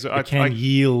thing. Is it can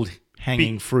yield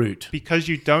hanging fruit. Because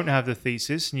you don't have the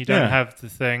thesis and you don't have the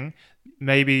thing,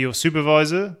 maybe your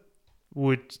supervisor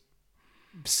would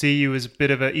see you as a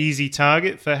bit of an easy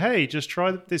target for, hey, just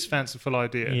try this fanciful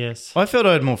idea. Yes. I felt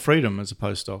I had more freedom as a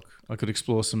postdoc. I could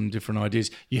explore some different ideas.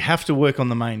 You have to work on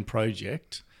the main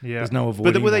project. Yeah. There's no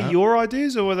avoiding But were they that. your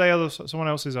ideas or were they someone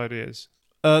else's ideas?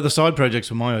 The side projects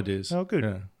were my ideas. Oh,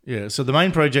 good. Yeah. So the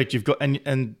main project you've got,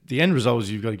 and the end result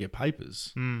is you've got to get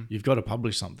papers. You've got to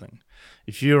publish something.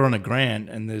 If you're on a grant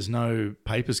and there's no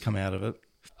papers come out of it.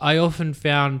 I often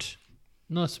found,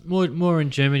 more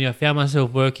in Germany, I found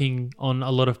myself working on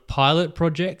a lot of pilot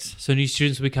projects. So new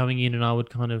students were coming in and I would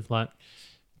kind of like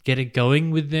get it going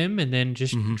with them and then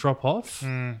just drop off.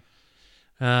 So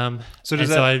I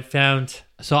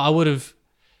would have...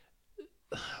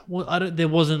 Well, there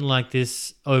wasn't like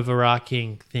this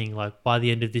overarching thing. Like by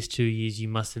the end of this 2 years, you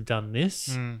must have done this.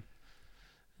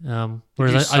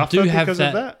 Whereas I do have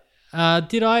that.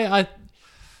 Did I?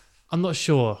 I'm not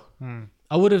sure.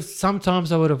 I would have.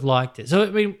 Sometimes I would have liked it. So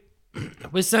I mean,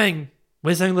 we're saying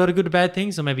a lot of good and bad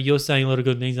things, or maybe you're saying a lot of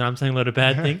good things and I'm saying a lot of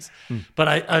bad things. But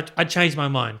I changed my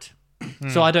mind,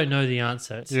 so I don't know the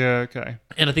answer. Yeah. Okay.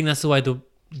 And I think that's the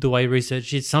way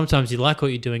research is. Sometimes you like what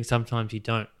you're doing, sometimes you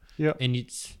don't. Yeah, and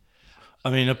it's.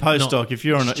 I mean, a postdoc. If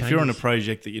you're on a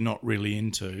project that you're not really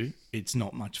into, it's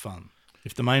not much fun.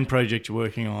 If the main project you're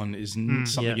working on is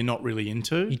something you're not really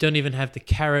into, you don't even have the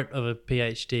carrot of a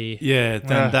PhD. Yeah,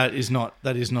 then that is not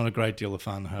a great deal of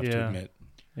fun. I have to admit.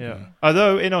 Yeah.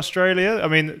 Although in Australia, I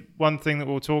mean, one thing that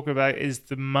we'll talk about is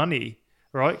the money.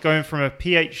 Right, going from a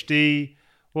PhD.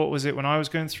 What was it when I was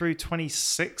going through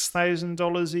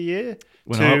 $26,000 a year?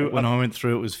 When I went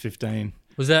through, it was 15.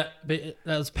 Was that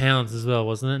was pounds as well,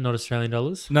 wasn't it? Not Australian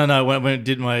dollars? No. When I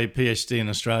did my PhD in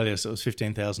Australia, so it was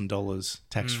 $15,000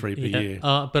 tax free per year.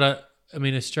 But I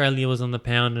mean, Australia was on the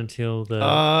pound until the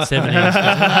 70s.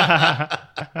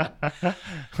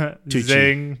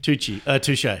 Zing. Touche. Yeah.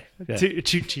 Touche.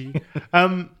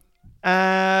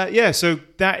 So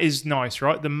that is nice,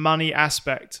 right? The money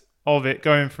aspect of it,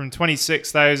 going from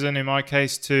 26,000 in my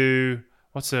case to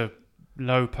what's a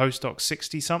low postdoc,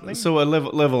 60 something. So a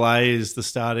level A is the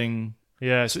starting.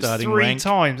 Yeah, so it's three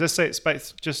times. Let's say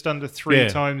it's just under three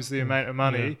times the amount of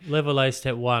money. Yeah. Level A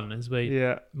step 1 is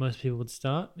where most people would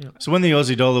start. Yeah. So when the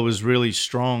Aussie dollar was really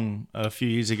strong a few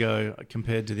years ago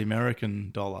compared to the American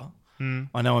dollar,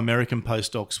 I know American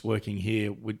postdocs working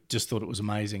here just thought it was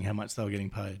amazing how much they were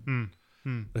getting paid.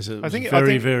 I think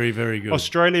very, very good.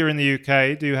 Australia and the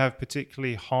UK do have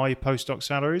particularly high postdoc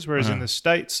salaries, whereas in the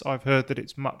States, I've heard that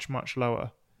it's much, much lower.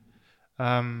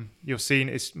 You're seeing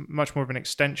it's much more of an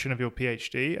extension of your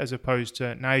PhD as opposed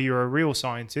to now you're a real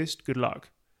scientist. Good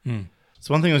luck. So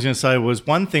one thing I was going to say was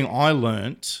one thing I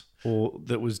learnt or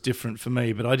that was different for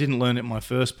me, but I didn't learn it my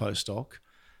first postdoc,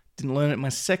 didn't learn it my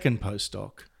second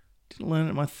postdoc. didn't learn it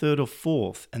at my third or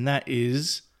fourth, and that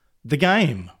is the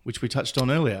game, which we touched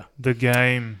on earlier. The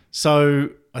game. So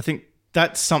I think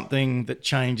that's something that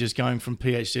changes going from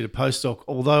PhD to postdoc.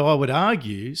 Although I would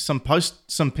argue some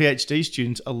PhD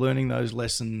students are learning those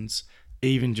lessons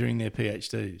even during their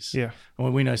PhDs. Yeah.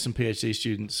 Well, we know some PhD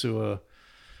students who are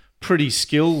pretty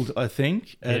skilled, I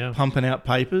think, at pumping out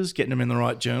papers, getting them in the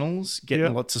right journals,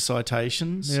 getting lots of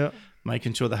citations,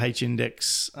 making sure the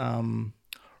H-index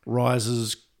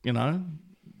rises,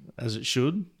 as it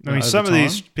should. I mean, some of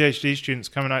these PhD students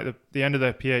coming out the end of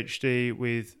their PhD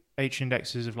with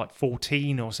H-indexes of like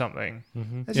 14 or something.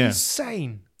 Mm-hmm. That's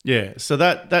insane. Yeah, so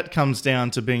that comes down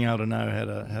to being able to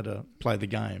know how to play the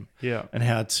game. Yeah. And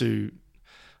how to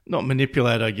not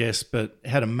manipulate, I guess, but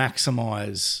how to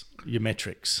maximize your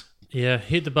metrics. Yeah,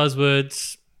 hit the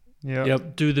buzzwords. Yeah.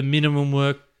 Yep. Do the minimum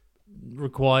work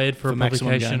required for a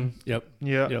maximum publication. gain.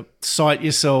 Yeah. Yep. Cite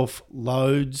yourself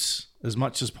loads as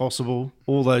much as possible.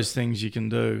 All those things you can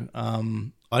do.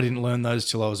 I didn't learn those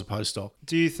till I was a postdoc.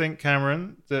 Do you think,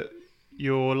 Cameron, that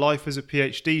your life as a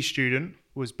PhD student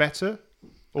was better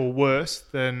or worse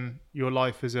than your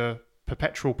life as a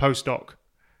perpetual postdoc?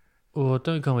 Oh,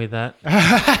 don't call me that.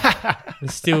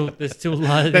 There's still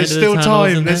light. There's still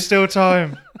time. There's still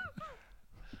time.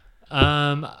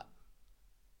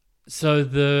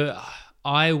 So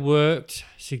I worked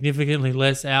significantly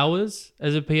less hours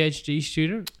as a PhD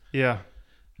student. Yeah.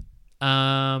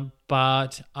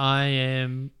 But I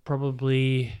am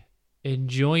probably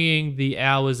enjoying the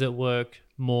hours at work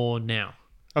more now.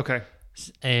 Okay.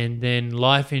 And then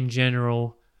life in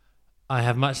general, I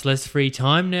have much less free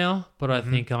time now, but I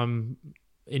think I'm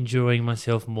enjoying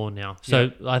myself more now.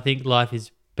 So I think life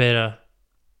is better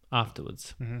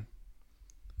afterwards. Mm-hmm.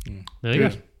 There you go.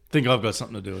 I think I've got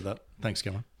something to do with that. Thanks,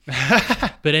 Cameron.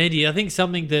 But Andy, I think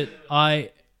something that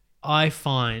I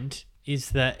find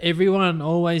is that everyone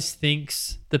always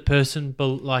thinks the person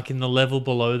like in the level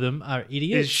below them are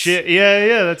idiots. It's shit.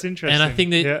 Yeah, that's interesting. And I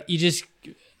think that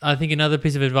I think another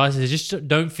piece of advice is just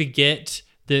don't forget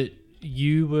that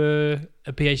you were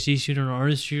a PhD student or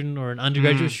honors student or an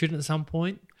undergraduate student at some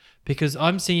point, because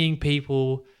I'm seeing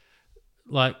people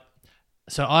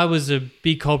so I was a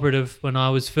big culprit of when I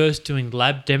was first doing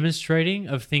lab demonstrating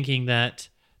of thinking that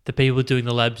the people doing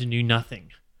the labs knew nothing.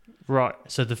 Right.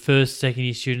 So the first, second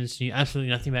year students knew absolutely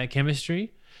nothing about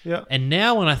chemistry. Yeah. And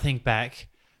now when I think back,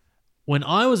 when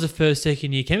I was a first,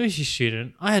 second year chemistry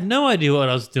student, I had no idea what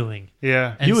I was doing.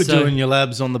 Yeah. And You were so- doing your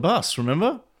labs on the bus,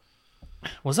 remember?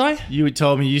 Was I? You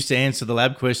told me you used to answer the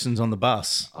lab questions on the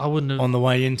bus I wouldn't have. on the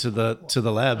way into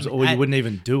the labs, or you wouldn't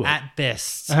even do it. At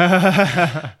best.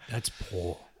 That's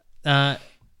poor.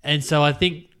 And so I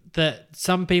think that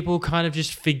some people kind of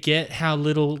just forget how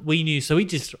little we knew. So we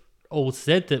just all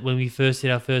said that when we first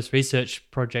did our first research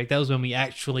project, that was when we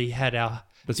actually had our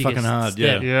It's biggest fucking hard,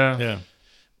 step. Yeah.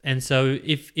 And so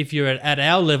if you're at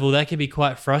our level, that can be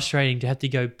quite frustrating to have to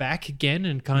go back again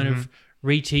and kind of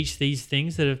reteach these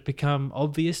things that have become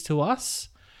obvious to us.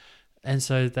 And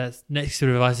so that next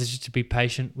sort of advice is just to be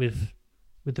patient with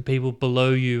the people below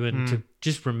you and to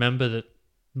just remember that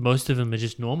most of them are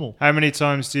just normal. How many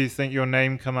times do you think your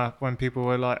name come up when people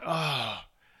were like, "Oh,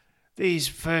 these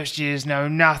first years know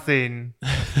nothing"?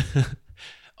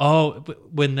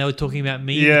 When they were talking about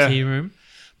me in Yeah. the tea room,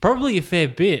 probably a fair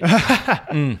bit.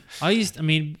 Because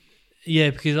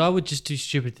I would just do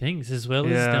stupid things as well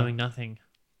as Yeah. knowing nothing.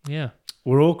 Yeah.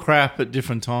 We're all crap at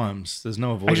different times. There's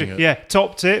no avoiding Actually, it. yeah.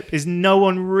 Top tip is no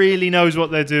one really knows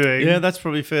what they're doing. Yeah, that's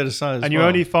probably fair to say as and you well.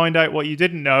 only find out what you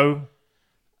didn't know,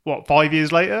 5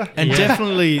 years later? And Yeah.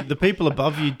 definitely the people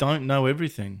above you don't know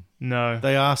everything. No.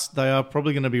 They are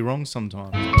probably going to be wrong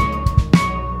sometimes.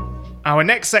 Our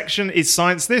next section is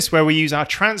Science This, where we use our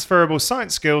transferable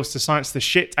science skills to science the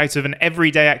shit out of an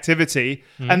everyday activity.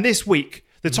 And this week,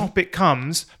 the topic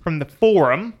comes from the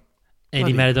forum,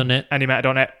 AndyMatter.net.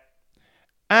 AndyMatter.net,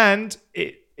 and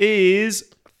it is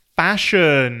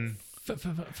fashion.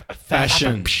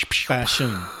 Fashion.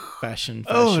 Fashion.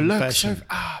 Oh, look, fashion. so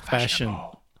Fashion.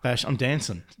 Fashion. I'm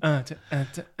dancing. I'm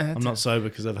not sober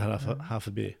because I've had half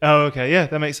a beer. Oh, okay, yeah,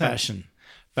 that makes sense. Fashion.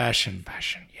 Fashion.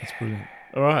 Fashion, yeah. Brilliant.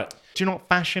 All right. Do you know what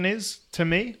fashion is to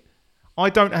me? I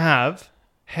don't have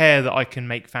hair that I can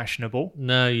make fashionable.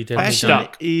 No, you definitely Fashion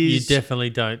don't. You is definitely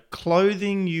don't.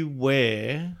 clothing you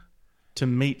wear to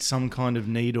meet some kind of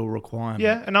need or requirement.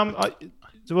 Yeah, and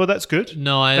well, that's good.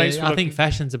 No, I Thanks for think looking.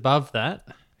 fashion's above that.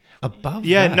 Above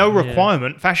Yeah, that. no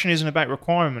requirement. Fashion isn't about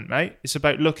requirement, mate. It's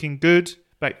about looking good,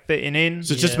 about fitting in,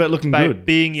 So it's just about looking about good.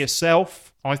 being yourself.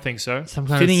 I think so.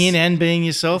 Sometimes Fitting in and being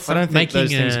yourself. I don't think making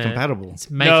those things a- are compatible. it's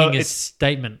making No, a it's-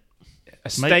 statement. A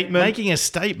statement, Making a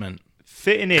statement.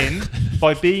 fitting in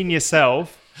by being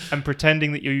yourself and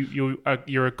pretending that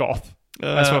you're a goth.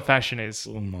 That's what fashion is.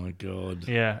 Oh my god.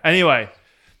 Yeah. Anyway,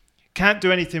 can't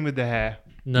do anything with the hair.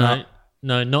 No,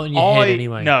 not in your head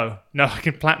anyway. No, I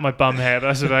can plait my bum hair, but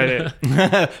that's about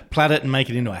it. Plait it and make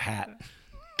it into a hat.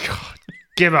 God,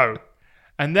 Gibbo.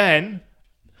 And then,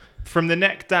 from the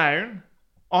neck down,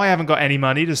 I haven't got any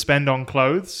money to spend on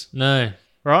clothes, No.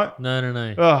 right?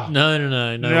 No. Ugh. No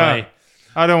way.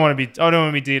 I don't want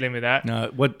to be dealing with that.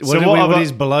 No, what about-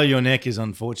 is below your neck is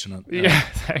unfortunate. Yeah,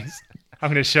 thanks. I'm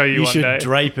going to show you You one should day.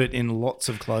 drape it in lots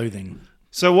of clothing.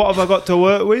 So what have I got to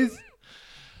work with?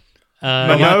 My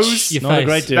Not nose? Your Not a face.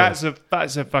 great deal.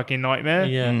 That's a fucking nightmare.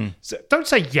 Yeah. So don't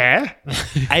say yeah.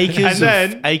 Acres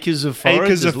then acres of forehead.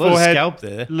 acres There's of a lot forehead. of scalp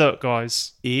there. Look,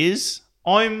 guys, Ears,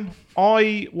 I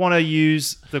want to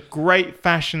use the great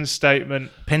fashion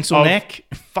statement. pencil of- neck.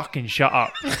 Fucking shut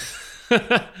up.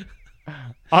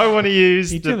 I want to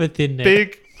use You do have a the thin neck.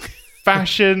 big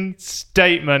fashion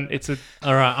statement. It's a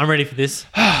All right, I'm ready for this.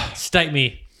 State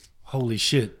me. Holy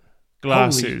shit.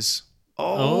 glasses.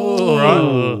 Oh.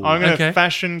 Right? I'm going to Okay.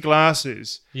 fashion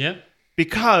glasses Yep.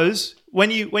 because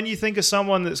when you think of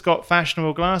someone that's got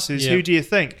fashionable glasses, Yeah. who do you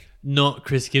think? Not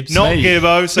Chris Gibson. Not Me.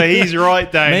 Gibbo, so he's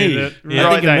right down Me. in it. Yeah, Right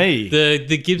think of down. me.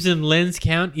 The Gibson lens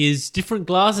count is different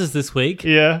glasses this week,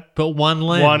 Yeah. but one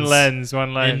lens.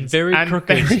 One lens. And very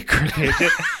crooked. Very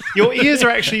crooked. Your ears are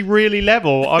actually really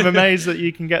level. I'm amazed that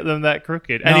you can get them that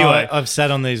crooked. No, Anyway, I've sat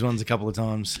on these ones a couple of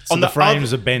times. So On the the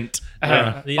frames are bent.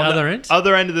 The on other end,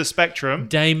 other end of the spectrum.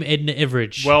 Dame Edna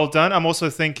Everage. Well done. I'm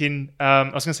also thinking. I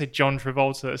was going to say John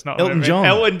Travolta. It's not Elton John.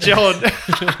 Elton John.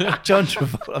 John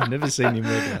Travolta. I've never seen him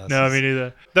wear glasses. No, me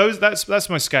neither. That's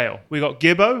my scale. We got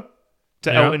Gibbo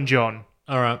to Yeah. Elton John.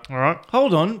 All right. All right.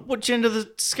 Hold on. Which end of the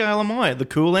scale am I? The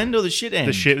cool end or the shit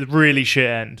end? The really shit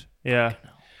end. Yeah.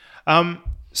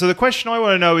 So the question I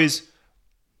want to know is,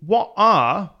 what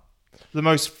are the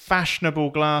most fashionable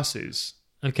glasses?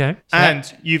 Okay.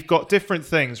 And you've got different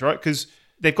things, right? Because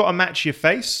they've got to match your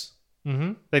face.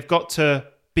 Mm-hmm. They've got to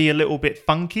be a little bit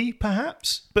funky,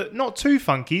 perhaps, but not too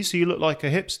funky, so you look like a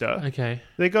hipster. Okay.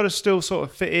 They've got to still sort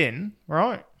of fit in,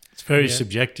 right? It's very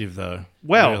subjective, though.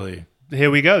 Well, really. Here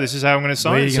we go. This is how I'm going to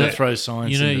Where are you science going it. to throw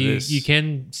science You know, into you this?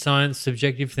 can science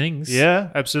subjective things. Yeah,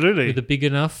 absolutely. With a big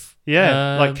enough.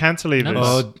 Like cantilevers. numbers.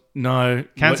 Oh, no. What,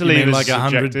 you Cantilevers mean like is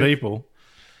 100 subjective. people?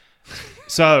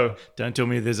 So, Don't tell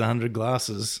me there's 100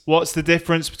 glasses. what's the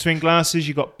difference between glasses?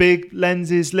 You've got big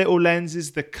lenses, little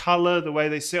lenses, the color, the way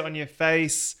they sit on your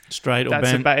face. Straight or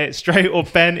That's bent. about it. Straight or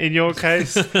bent in your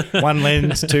case. One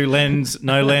lens, two lens,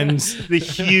 no lens. the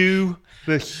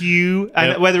hue, and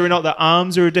Yep. whether or not the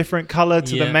arms are a different color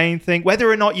to Yeah. the main thing, whether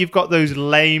or not you've got those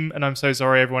lame, and I'm so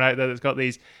sorry everyone out there that's got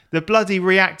these, the bloody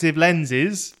reactive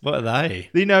lenses, What are they?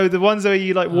 you know, the ones where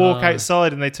you like walk Ah.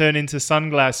 outside and they turn into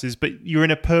sunglasses, but you're in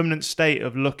a permanent state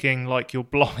of looking like you're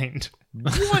blind.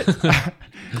 What?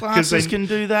 Glasses they- can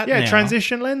do that Yeah, now?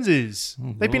 transition lenses.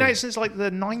 They've been Lord. out since like the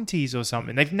 90s or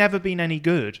something. They've never been any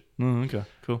good. Oh, okay,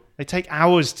 cool. They take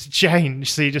hours to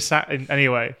change, so you just sat in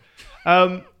anyway.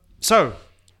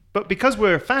 But because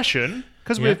we're fashion,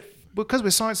 because we're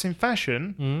sciencing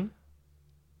fashion,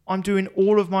 I'm doing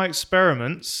all of my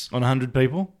experiments On 100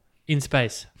 people? In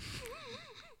space.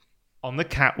 on the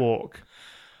catwalk.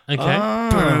 Okay.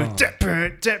 Ah.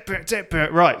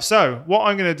 Right. So what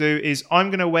I'm going to do is I'm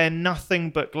going to wear nothing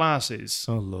but glasses.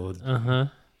 Oh, Lord. Uh-huh.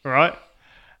 Right.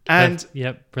 And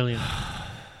Yep, brilliant.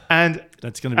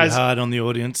 That's going to be As- hard on the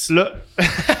audience. look.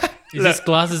 Is this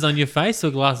glasses on your face or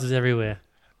glasses everywhere?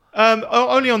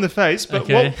 Only on the face, but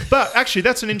Okay. but actually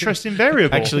that's an interesting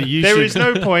variable. Actually, there should- is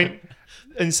no point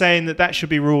in saying that should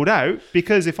be ruled out,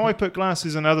 because if I put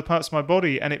glasses on other parts of my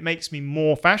body and it makes me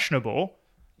more fashionable,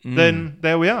 then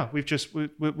there we are.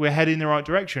 We're heading in the right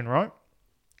direction, right?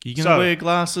 You're going to So- wear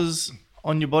glasses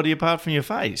on your body apart from your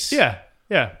face? Yeah.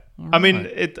 I mean,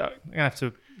 right. I'm gonna have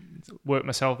to work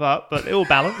myself up, but it will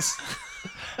balance.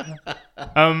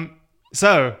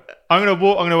 So I'm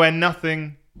gonna wear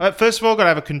nothing. First of all, I've got to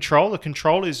have a control. The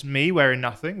control is me wearing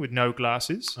nothing with no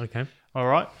glasses. Okay. All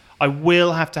right. I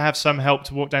will have to have some help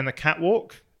to walk down the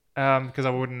catwalk because I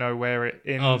wouldn't know where it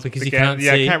ends. Oh, because you began. can't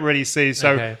Yeah, see. I can't really see.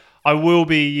 So Okay. I will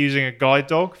be using a guide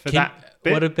dog for that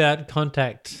bit. What about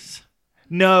contacts?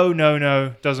 No,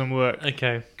 doesn't work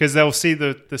Okay. because they'll see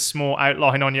the small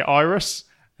outline on your iris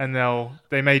and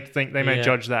they may think they may Yeah.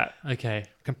 judge that. Okay.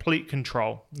 Complete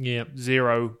control, Yep.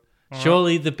 zero.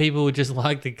 Surely the people would just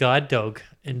like the guide dog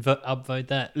and upvote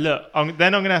that. Look,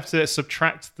 then I'm gonna have to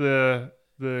subtract the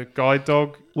guide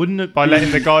dog Wouldn't it by be,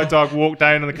 letting the guide dog walk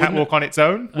down on the catwalk on its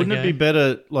own. Wouldn't it Okay. be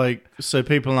better, like, so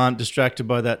people aren't distracted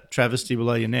by that travesty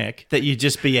below your neck, that you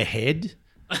just be a head?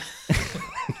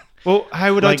 Well,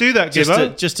 how would I do that,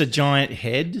 Gibbo? just a giant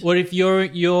head. What if you're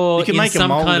You can in make a some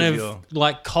mold kind of of your-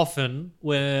 like coffin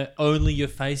where only your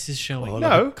face is showing? Like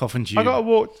No. a coffin tube. I got to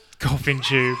walk coffin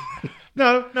tube.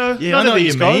 No, Yeah, none I know of what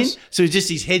these you guys. mean. So just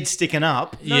his head sticking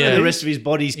up, Yeah. and the rest of his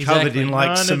body's covered Exactly. in like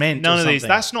None cement. None or of these.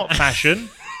 something. That's not fashion.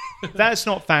 That's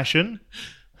not fashion.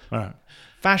 All right.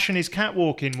 Fashion is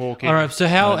catwalking, walking. All right. So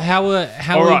how All right.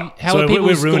 are people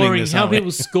we're ruining scoring? this, How are aren't we?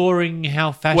 people scoring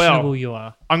how fashionable you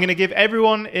are? I'm going to give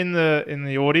everyone in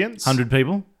the audience 100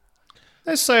 people.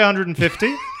 let's say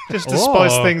 150, just to Oh.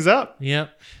 spice things up.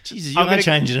 Yep. Jesus, I'm you're gonna-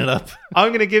 changing it up. I'm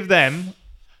going to give them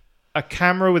a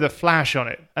camera with a flash on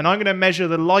it, and I'm going to measure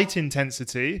the light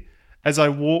intensity as I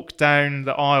walk down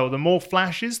the aisle. The more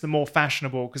flashes, the more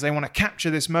fashionable, because they want to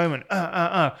capture this moment.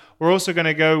 We're also going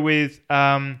to go with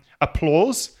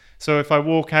applause. So if I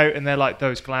walk out and they're like,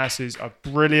 those glasses are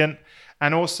brilliant,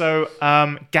 and also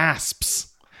gasps.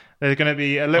 There's going to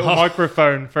be a little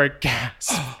microphone for a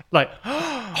gasp, like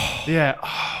yeah,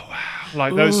 oh wow,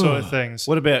 like those sort of things.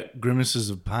 What about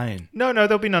grimaces of pain? No,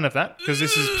 there'll be none of that because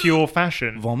this is pure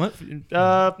fashion. Vomit?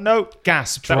 No,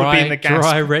 gasp. That would be in the gasp.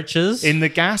 Dry retches. In the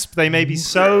gasp, they may be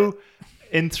so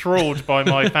enthralled by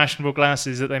my fashionable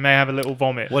glasses that they may have a little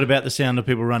vomit. What about the sound of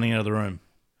people running out of the room?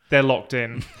 They're locked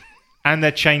in. And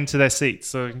they're chained to their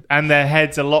seats. And their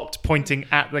heads are locked pointing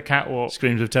at the catwalk.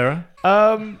 Screams of terror?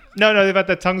 No, they've had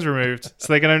their tongues removed.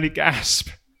 So they can only gasp.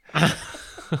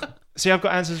 See, I've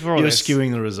got answers for all You're this.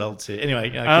 skewing the results here.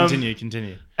 Anyway,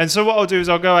 continue. And so what I'll do is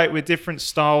I'll go out with different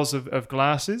styles of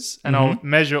glasses and I'll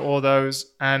measure all those.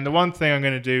 And the one thing I'm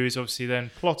going to do is obviously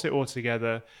then plot it all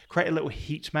together, create a little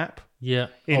heat map. Yeah.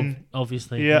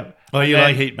 Obviously. Yeah. Oh, And you then-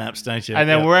 like heat maps, don't you? And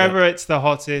then Yeah, wherever it's the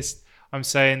hottest, I'm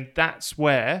saying that's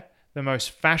where the most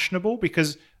fashionable,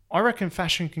 because I reckon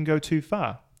fashion can go too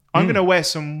far. I'm going to wear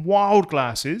some wild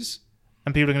glasses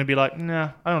and people are going to be like,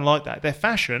 nah, I don't like that. They're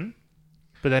fashion,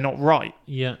 but they're not right.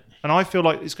 Yeah. And I feel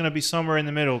like it's going to be somewhere in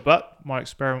the middle, but my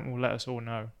experiment will let us all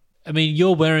know. I mean,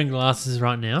 you're wearing glasses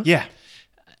right now. Yeah.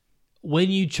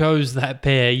 When you chose that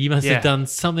pair, you must Yeah. have done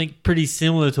something pretty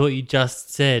similar to what you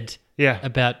just said Yeah.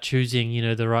 about choosing,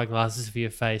 the right glasses for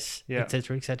your face, Yeah.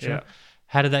 etc., etc. Yeah.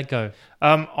 How did that go?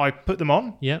 I put them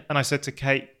on Yeah. and I said to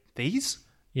Kate, these?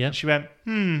 Yeah. And she went,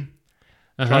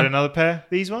 Uh-huh. Tried another pair.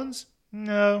 These ones?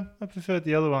 No, I preferred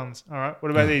the other ones. All right.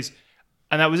 What about these?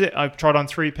 And that was it. I tried on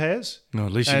 3 pairs. No,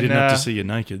 at least you And, didn't have to see you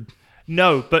naked.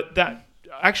 No, but that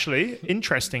actually,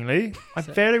 interestingly, I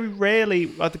very rarely,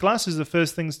 the glasses are the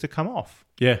first things to come off.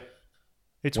 Yeah.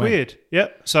 It's When? weird.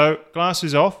 Yep. So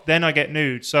glasses off, then I get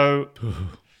nude. So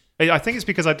I think it's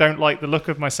because I don't like the look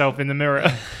of myself in the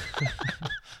mirror.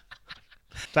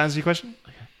 That answer your question?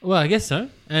 Well, I guess so.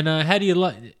 And how do you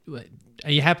like?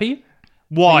 Are you happy?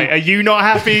 Why? Are you not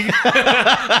happy?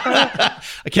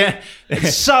 I can't.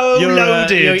 It's so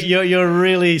loaded. You're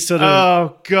really sort of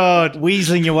Oh, God.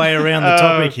 weaseling your way around the Oh,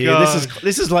 topic here. God.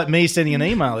 This is like me sending an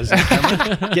email, isn't it?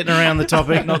 Cameron? Getting around the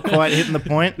topic, not quite hitting the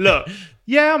point. Look,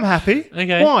 yeah, I'm happy.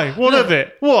 Okay. Why? What of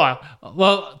it? Why?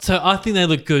 Well, so I think they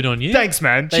look good on you. Thanks,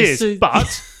 man. They Cheers. suit-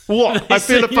 But what? They I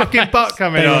feel a suit your fucking face. butt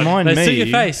coming They on. remind They me. suit your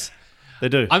face. They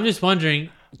do. I'm just wondering,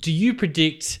 do you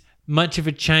predict much of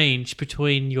a change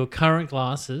between your current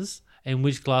glasses and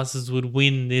which glasses would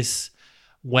win this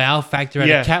wow factor at a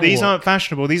Yeah, catwalk? these aren't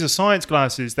fashionable. These are science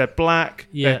glasses. They're black.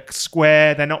 Yeah. They're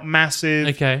square. They're not massive.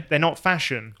 Okay. They're not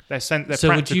fashion. They're they're so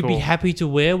practical. would you be happy to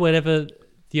wear whatever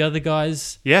the other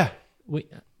guys? Yeah.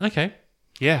 Okay.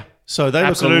 Yeah. So they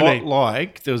Absolutely. look a lot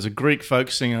like, there was a Greek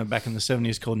folk singer back in the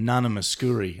 70s called Nana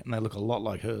Mouskouri, and they look a lot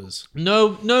like hers. No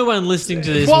one listening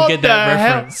to this What will get that the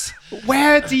hell? reference.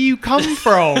 Where do you come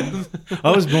from?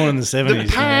 I was born in the 70s. man.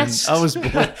 past. I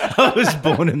was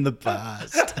born in the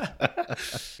past.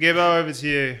 Gibbo, over to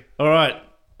you. All right.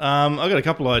 I've got a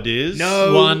couple ideas.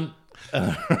 No. One.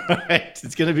 Right.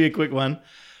 It's going to be a quick one.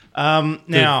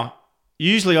 Now,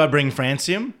 usually I bring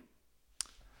francium,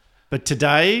 but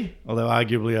today, although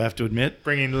arguably I have to admit,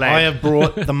 Bringing lead. I have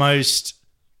brought the most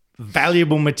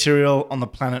valuable material on the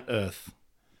planet Earth.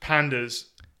 Pandas.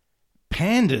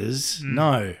 Pandas?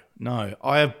 No.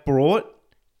 I have brought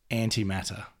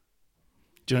antimatter.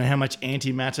 Do you know how much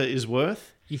antimatter is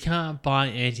worth? You can't buy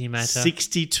antimatter.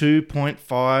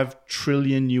 62.5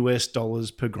 trillion US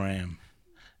dollars per gram.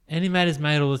 Antimatter's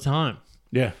made all the time.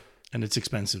 Yeah, and it's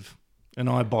expensive. And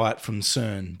I buy it from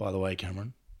CERN, by the way,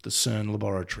 Cameron. The CERN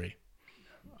laboratory.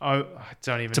 I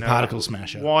don't even It's a know. particle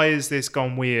smasher. Why is this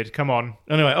gone weird? Come on.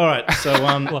 Anyway, all right.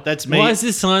 So that's me. Why is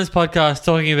this science podcast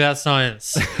talking about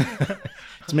science?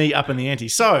 It's me up in the ante.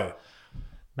 So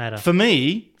Matter. for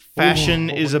me,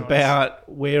 fashion Ooh, is nice. about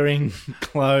wearing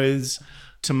clothes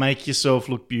to make yourself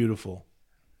look beautiful.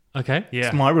 Okay. Yeah.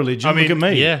 It's my religion. I mean, Look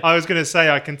at me. Yeah. I was going to say,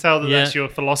 I can tell that Yeah. that's your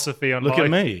philosophy on Look life. at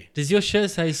me. Does your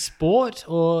shirt say sport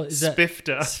or is that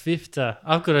Spifter. Swifter?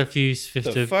 I've got a few The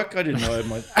Swifter. fuck? I didn't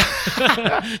know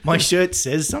my shirt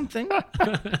says something.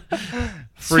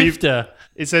 Free- Swifter.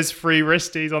 It says free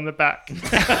wristies on the back.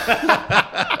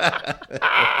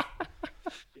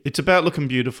 It's about looking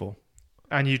beautiful.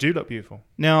 And you do look beautiful.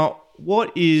 Now,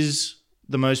 what is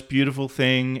the most beautiful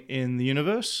thing in the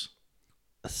universe?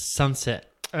 Sunset.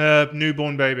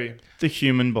 Newborn baby. The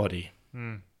human body.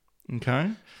 Hmm.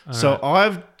 Okay. So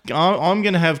I'm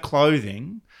going to have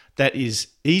clothing that is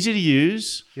easy to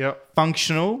use, Yep.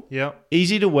 functional, Yep.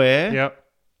 easy to wear, Yep.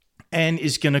 and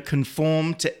is going to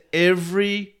conform to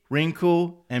every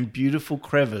wrinkle and beautiful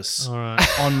crevice All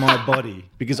right. on my body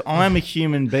because I'm a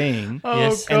human being Oh,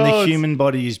 Yes. and the God. human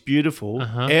body is beautiful.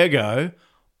 Uh-huh. Ergo,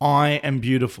 I am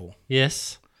beautiful.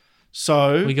 Yes.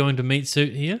 So, We going to meat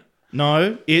suit here?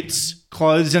 no, it's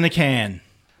clothes in a can.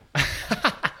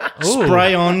 Ooh.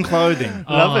 Spray on clothing.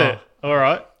 Love Oh. it. All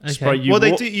right. Okay. Spray you Well,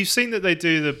 they wa- do. You've seen that they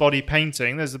do the body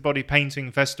painting. There's the body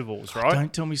painting festivals, right?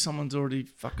 Don't tell me someone's already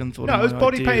fucking thought No, of it's my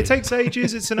body idea. paint. It takes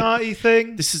ages. It's an arty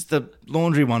thing. This is the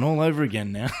laundry one all over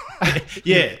again now.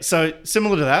 Yeah, so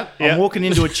similar to that. Yeah. I'm walking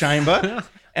into a chamber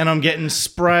and I'm getting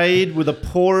sprayed with a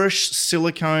porish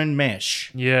silicone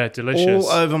mesh Yeah, delicious.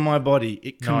 all over my body.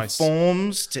 It Nice.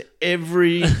 conforms to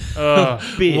every Ugh.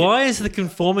 bit. Why is the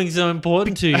conforming so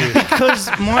important to you? Because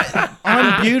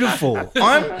I'm beautiful.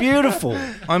 I'm beautiful.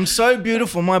 I'm so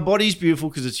beautiful. My body's beautiful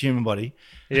because it's a human body.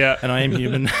 Yeah. And I am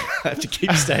human. I have to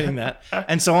keep stating that.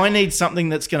 And so I need something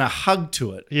that's going to hug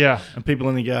to it. Yeah. And people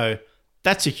only go,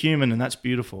 that's a human and that's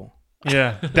beautiful.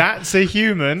 Yeah. That's a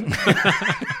human.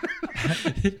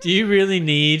 Do you really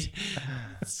need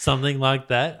something like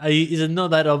that? Is it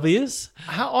not that obvious?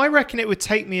 I reckon it would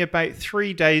take me about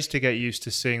 3 days to get used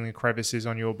to seeing the crevices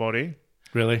on your body.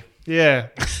 Really? Yeah.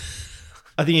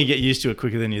 I think you get used to it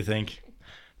quicker than you think.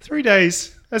 3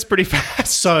 days. That's pretty fast.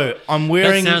 So I'm That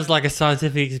wearing. sounds like a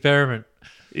scientific experiment.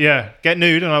 Yeah. Get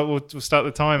nude and we'll start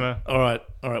the timer. All right.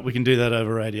 We can do that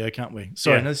over radio, can't we?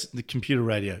 Sorry, Yeah. no, this is the computer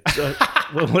radio. So,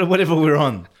 whatever we're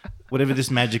on, whatever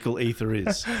this magical ether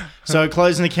is. So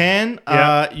clothes in a can.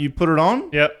 Yeah. You put it on.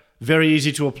 Yep. Very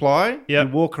easy to apply. Yep.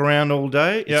 You walk around all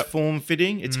day. It's Yep.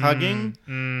 form-fitting. It's hugging.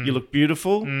 You look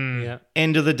beautiful. Yeah.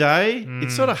 End of the day,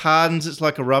 it sort of hardens. It's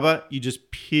like a rubber. You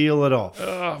just peel it off.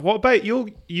 What about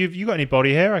you got any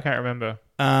body hair? I can't remember.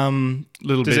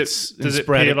 Little Does bits it in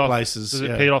sporadic peel off? places. Does it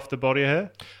yeah. peel off the body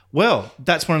hair? Well,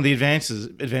 that's one of the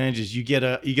advantages. You get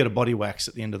a body wax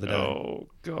at the end of the day. Oh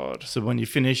God. So when you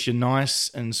finish, you're nice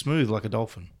and smooth like a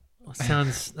dolphin.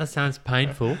 That sounds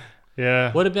painful.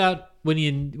 Yeah. What about when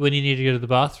you need to go to the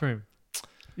bathroom?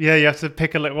 Yeah, you have to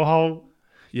pick a little hole.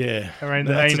 Yeah, Around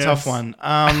the that's a anus. tough one.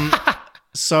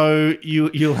 So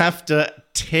you'll have to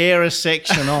tear a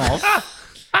section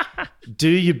off, do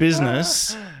your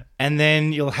business, and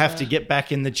then you'll have to get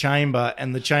back in the chamber,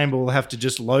 and the chamber will have to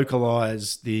just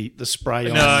localize the spray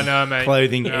on No, mate.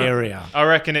 clothing No. area. I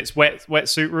reckon it's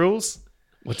wetsuit rules.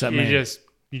 What's that You mean? just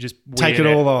Take wee in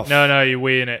it all off. No, you're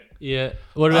weeing it. Yeah.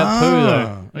 What about poo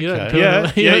though? You don't okay. poo in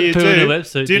a- Yeah, don't you poo do. in a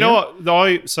wetsuit, Do you know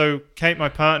what? So Kate, my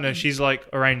partner, she's like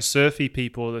around surfy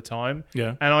people all the time.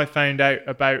 Yeah. And I found out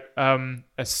about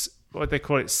what they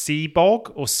call it, sea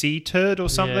bog or sea turd or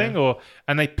something, Yeah.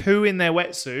 and they poo in their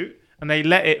wetsuit and they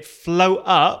let it float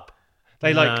up.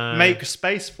 They No. like make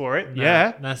space for it. No,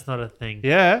 Yeah. That's not a thing.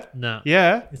 Yeah. No.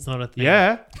 Yeah. It's not a thing.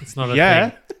 Yeah. It's not a Yeah.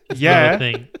 thing. It's Yeah. not a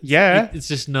thing. Yeah. It's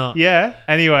just not. Yeah.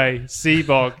 Anyway, sea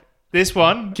bog. This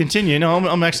one, Continue. No,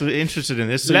 I'm actually interested in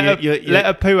this. So let you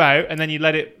a poo out and then you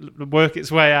let it work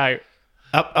its way out.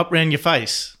 up round your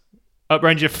face. Up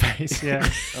around your face, yeah.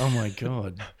 Oh my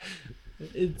god.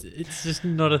 It's just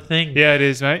not a thing. Yeah, it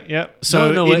is, mate. Yep.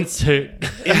 So no in,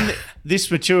 wetsuit. in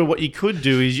this material, what you could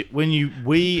do is when you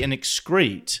wee and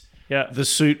excrete, Yeah. the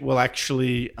suit will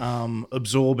actually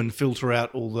absorb and filter out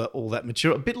all that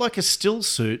material, a bit like a still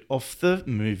suit off the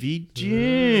movie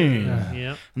Dune.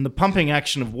 Yeah. And the pumping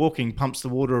action of walking pumps the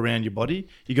water around your body.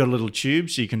 You got a little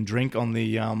tube so you can drink on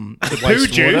the Poo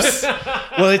juice.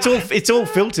 Well, it's all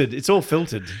filtered. It's all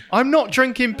filtered. I'm not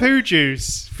drinking poo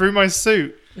juice through my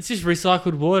suit. It's just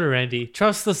recycled water, Andy.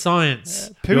 Trust the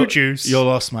science. Poo juice. You're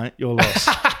lost, mate. You're lost.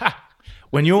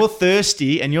 When you're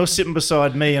thirsty and you're sitting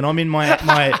beside me and I'm in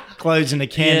my clothes in a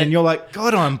can Yeah. and you're like,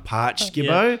 God, I'm parched,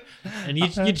 Gibbo. And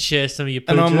you'd share some of your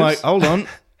poo And I'm juice. like, hold on,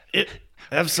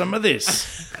 have some of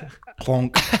this.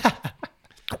 Clonk.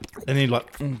 And he'd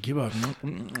like,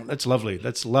 Gibbo, that's lovely.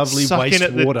 That's lovely Sucking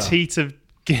at the wastewater. teat of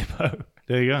Gibbo.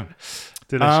 There you go.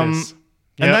 Delicious.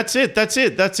 And Yep. that's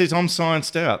it. I'm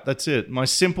scienced out. That's it. My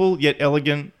simple yet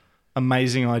elegant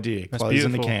Amazing idea. That's Clothes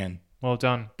in the beautiful. can. Well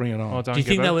done. Bring it on. Well done. Do you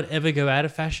think Gibbo. that would ever go out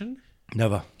of fashion?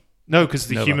 Never. No, because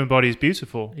the Never. human body is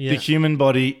beautiful. Yeah. The human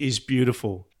body is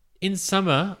beautiful. In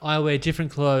summer, I wear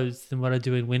different clothes than what I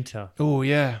do in winter. Oh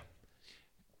yeah.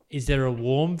 Is there a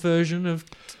warm version of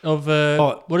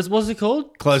Oh. what's it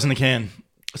called? Clothes in the can.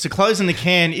 So clothes in the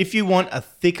can, if you want a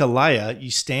thicker layer,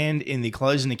 you stand in the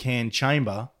clothes in the can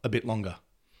chamber a bit longer.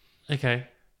 Okay.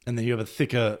 And then you have a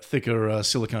thicker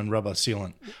silicone rubber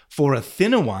sealant. For a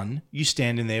thinner one, you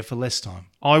stand in there for less time.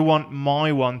 I want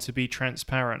my one to be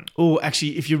transparent. Oh,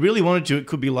 actually, if you really wanted to, it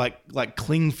could be like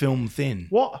cling film thin.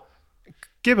 What?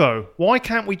 Gibbo, why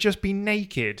can't we just be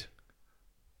naked?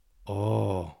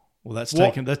 Oh, well, that's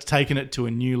What? taken it to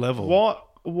a new level.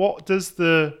 What does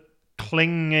the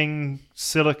clinging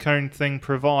silicone thing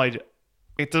provide?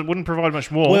 It wouldn't provide much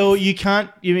more. Well, you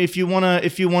can't. If you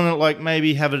wanna, like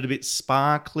maybe have it a bit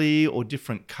sparkly or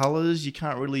different colours, you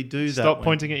can't really do that. Stop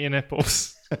pointing at your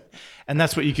nipples. And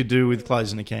that's what you could do with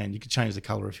clothes in a can. You could change the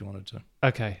colour if you wanted to.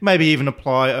 Okay. Maybe even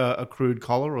apply a crude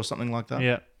collar or something like that.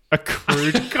 Yeah. A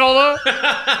crude collar?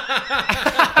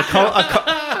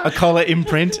 A collar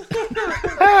imprint.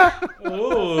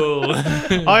 Oh.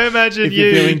 I imagine If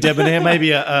you're feeling debonair,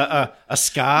 maybe a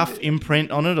scarf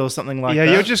imprint on it or something like Yeah,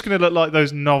 that. you're just going to look like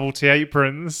those novelty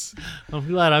aprons. I'm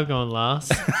glad I've gone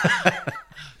last.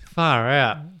 Far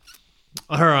out.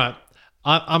 All right.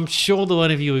 I'm sure the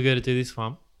one of you are going to do this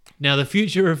one. Now, the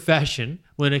future of fashion,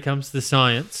 when it comes to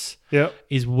science, Yep.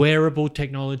 is wearable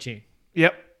technology.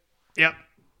 Yep.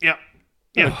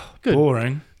 Good.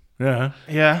 boring. Yeah.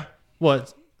 Yeah.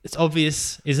 What? It's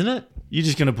obvious, isn't it? You're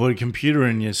just going to put a computer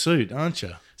in your suit, aren't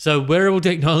you? So wearable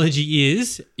technology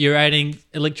is you're adding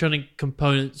electronic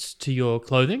components to your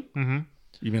clothing.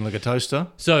 You mean like a toaster?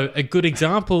 So a good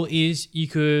example is you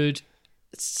could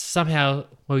somehow,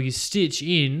 you stitch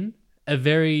in a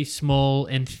very small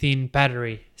and thin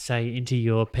battery, say, into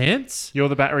your pants. You're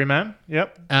the battery man.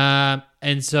 Yep.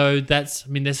 And so they're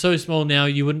so small now,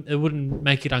 it wouldn't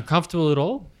make it uncomfortable at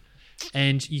all.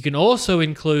 And you can also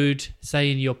include,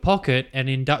 say, in your pocket, an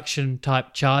induction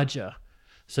type charger.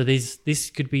 So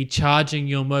this could be charging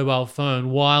your mobile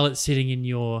phone while it's sitting in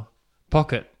your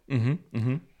pocket.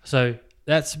 So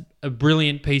that's a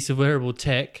brilliant piece of wearable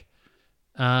tech.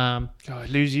 God,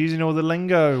 Lou's using all the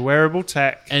lingo. Wearable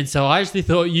tech. And so I actually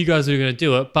thought you guys were going to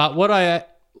do it. But what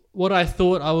I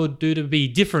thought I would do to be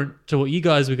different to what you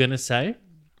guys were going to say,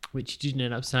 which you didn't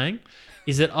end up saying,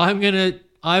 is that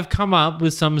I've come up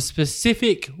with some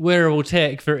specific wearable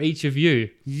tech for each of you.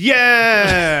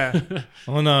 Yeah.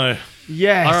 Oh, no.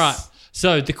 Yes. All right.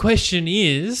 So the question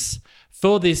is,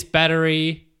 for this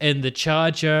battery and the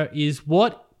charger, is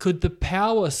what could the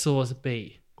power source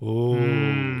be?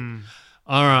 Ooh.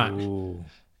 All right. Ooh.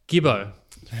 Gibbo,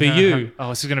 for you. Oh,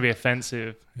 this is going to be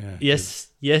offensive. Yeah.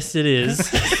 Yes, it is.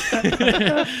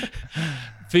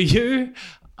 For you,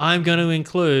 I'm going to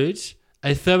include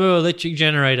a thermoelectric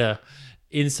generator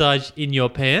in your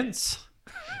pants.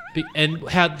 And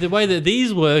how the way that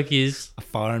these work is A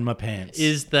fire in my pants.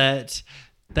 that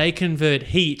they convert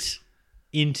heat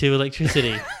into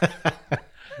electricity.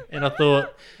 And I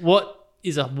thought, what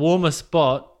is a warmer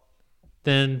spot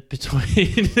than between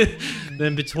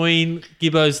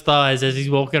Gibbo's thighs as he's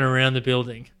walking around the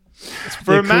building?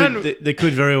 For a man, there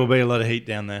could very well be a lot of heat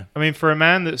down there. I mean, for a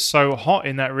man that's so hot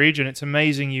in that region, it's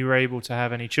amazing you were able to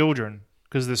have any children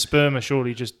because the sperm are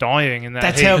surely just dying in that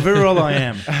That's heat. how virile I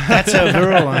am. That's how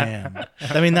virile I am.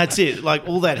 I mean, that's it. Like,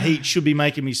 all that heat should be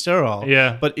making me sterile.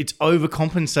 Yeah. But it's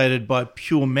overcompensated by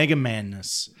pure mega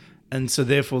manness. And so,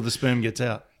 therefore, the sperm gets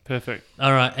out. Perfect.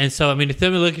 All right. And so, the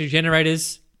thermoelectric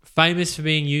generators, famous for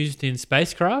being used in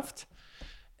spacecraft.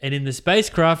 And in the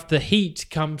spacecraft, the heat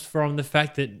comes from the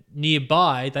fact that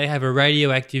nearby they have a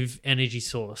radioactive energy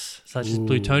source, such as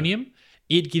plutonium.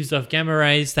 It gives off gamma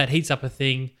rays that heats up a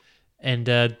thing, and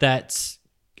that's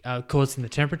causing the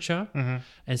temperature.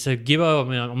 And so, Gibbo,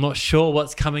 I'm not sure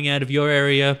what's coming out of your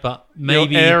area, but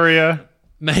maybe Your area.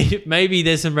 maybe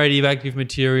there's some radioactive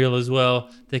material as well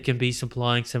that can be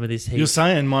supplying some of this heat. You're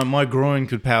saying my groin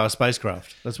could power a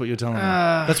spacecraft. That's what you're telling me.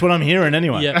 That's what I'm hearing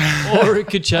anyway. Yeah, or it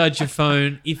could charge your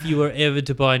phone if you were ever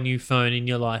to buy a new phone in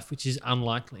your life, which is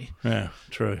unlikely. Yeah,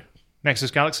 true.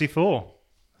 Nexus Galaxy 4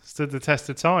 stood the test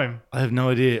of time. I have no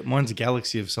idea. Mine's a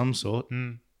Galaxy of some sort.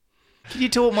 Can you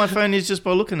tell what my phone is just by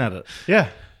looking at it? Yeah.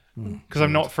 Because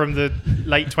I'm not from the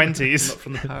late 20s.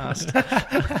 From the past.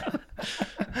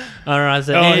 All right,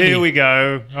 so Oh, Andy, here we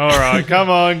go. All right, come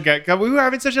on. We were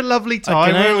having such a lovely I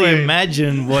time, can only weren't we?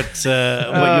 imagine what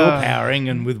you're powering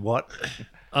and with what.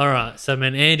 All right, so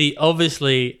Andy,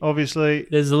 obviously Obviously.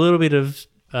 there's a little bit of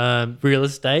real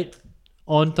estate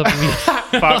on top of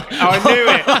fuck. I knew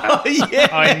it. Oh, yeah,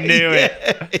 I knew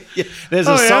it. yeah. There's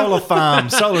Oh, a yeah. solar farm,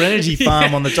 solar energy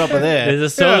farm on the top of there. There's a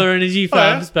solar energy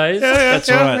farm space That's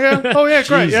right. Yeah. Oh, yeah,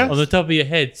 great, yeah. on the top of your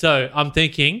head. So I'm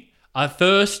thinking, I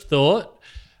first thought,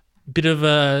 bit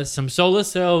of some solar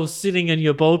cells sitting in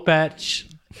your bald patch.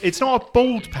 It's not a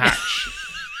bald patch.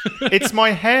 It's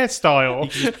my hairstyle.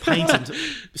 Just painted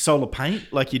solar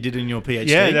paint like you did in your PhD.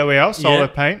 Yeah, there we are. Solar Yeah.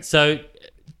 paint. So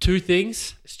two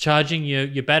things: it's charging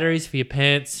your batteries for your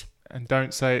pants, And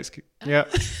don't say it's... Yeah.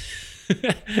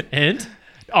 and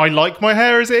I like my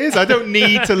hair as it is. I don't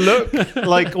need to look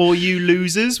like all you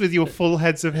losers with your full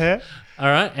heads of hair. all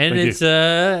right, and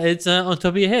Thank it's on top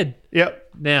of your head Yep.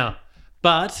 now.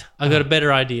 But I got a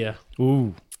better idea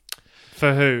Ooh.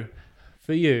 For who?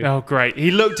 for you. Oh, great.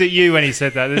 He looked at you when he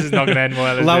said that. This is not going to end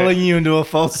well, is Lulling it? you into a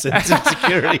false sense of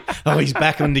security. Oh, he's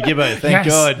back on the Gibbo. Thank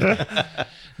Yes. God.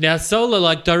 Now, solar,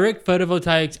 like direct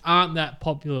photovoltaics, aren't that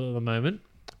popular at the moment.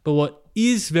 But what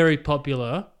is very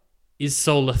popular is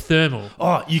solar thermal.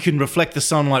 Oh, you can reflect the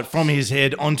sunlight from his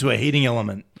head onto a heating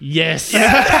element. Yes.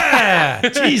 Yeah.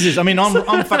 Jesus. I mean,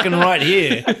 I'm fucking right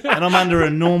here and I'm under a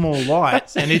normal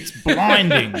light and it's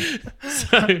blinding.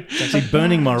 So, It's actually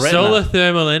burning my retina.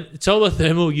 solar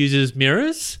thermal uses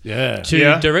mirrors Yeah. to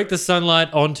Yeah. direct the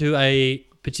sunlight onto a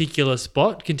particular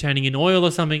spot containing an oil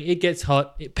or something. It gets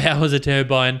hot. It powers a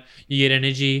turbine. You get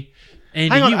energy.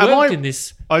 And Hang on, you am worked I- in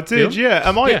this. I did, Bill?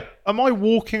 yeah. Yeah. Am I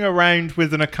walking around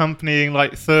with an accompanying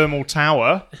like thermal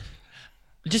tower?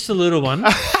 Just a little one.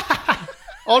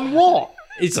 On what?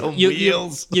 It's on you,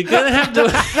 wheels. You're gonna have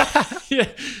to. Yeah,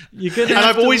 you're gonna. And have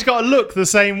I've to- always got to look the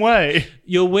same way.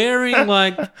 You're wearing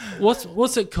like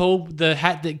what's it called? The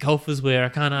hat that golfers wear. I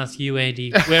can't ask you,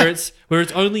 Andy. Where it's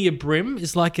only a brim.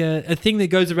 It's like a thing that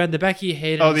goes around the back of your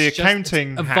head. Oh, and the it's just-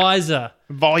 accounting a hat. visor.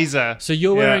 Visor. So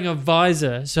you're Yeah. wearing a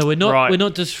visor. So we're not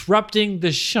Right. disrupting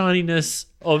the shininess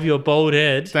of your bald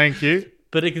head, Thank you.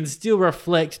 but it can still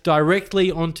reflect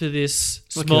directly onto this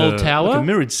Like small a- tower Like a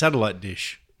mirrored satellite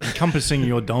dish encompassing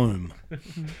your dome.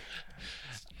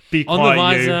 Be on the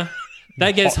quiet, you. visor.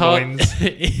 That gets hot hot.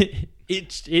 lines.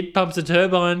 it pumps a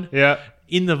turbine Yeah.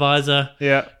 in the visor.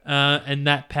 Yeah. And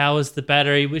that powers the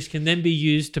battery, which can then be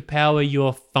used to power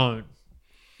your phone.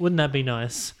 Wouldn't that be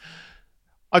nice?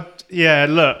 Yeah,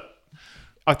 look.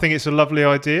 I think it's a lovely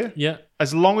idea. Yeah.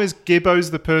 As long as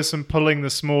Gibbo's the person pulling the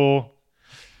small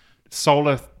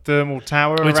solar thermal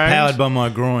tower Well, it's around. powered by my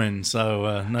groin,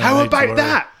 so no How need to about worry.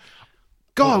 that?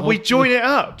 God, we join it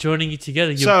up. Joining you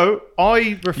together. So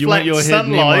I reflect your head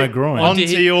near my sunlight groin? onto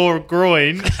Onto your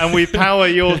groin, and we power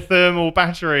your thermal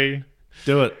battery.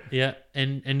 Do it. yeah,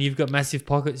 and you've got massive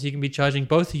pockets. You can be charging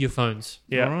both of your phones.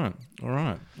 Yeah, All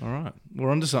right. We're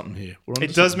onto something here.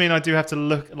 it does mean I do have to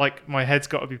look like my head's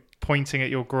got to be pointing at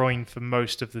your groin for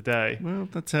most of the day. Well,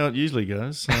 that's how it usually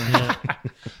goes. So.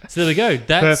 So there we go.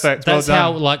 That's Perfect. Well That's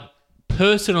how done. like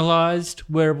personalized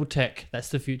wearable tech. That's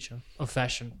the future of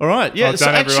fashion. All right. Yeah. Well So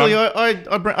done, actually,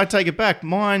 everyone. I take it back.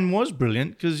 Mine was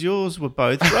brilliant because yours were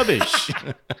both rubbish.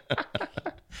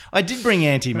 I did bring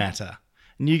antimatter,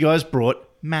 and you guys brought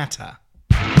matter.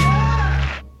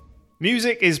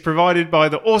 Music is provided by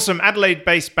the awesome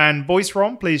Adelaide-based band Voice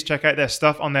Rom. Please check out their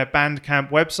stuff on their Bandcamp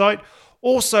website.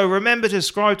 Also, remember to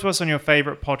subscribe to us on your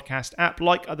favorite podcast app,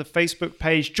 like the Facebook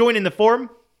page, join in the forum,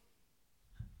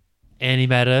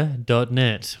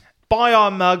 Antimatter.net. buy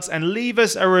our mugs, and leave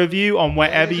us a review on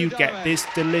wherever you get this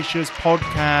delicious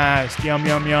podcast. Yum,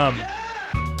 yum, yum.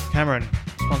 Cameron,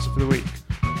 sponsor for the week.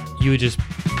 You were just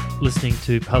listening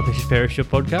to Publish Perish Your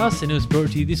podcast, and it was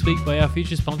brought to you this week by our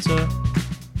future sponsor,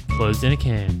 Closed in a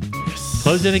Can. Yes.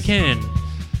 Closed in a Can.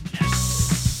 Yes.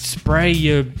 Spray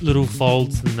your little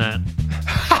folds in that.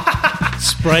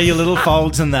 Spray your little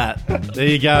folds in that. There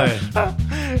you go.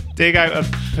 Dig out a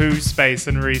poo space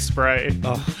and respray.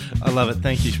 Oh, I love it.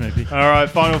 Thank you, Schmoopy. All right,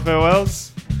 final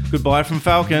farewells. Goodbye from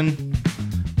Falcon.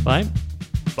 Bye.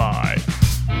 Bye.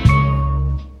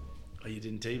 Oh, you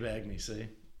didn't teabag me, see?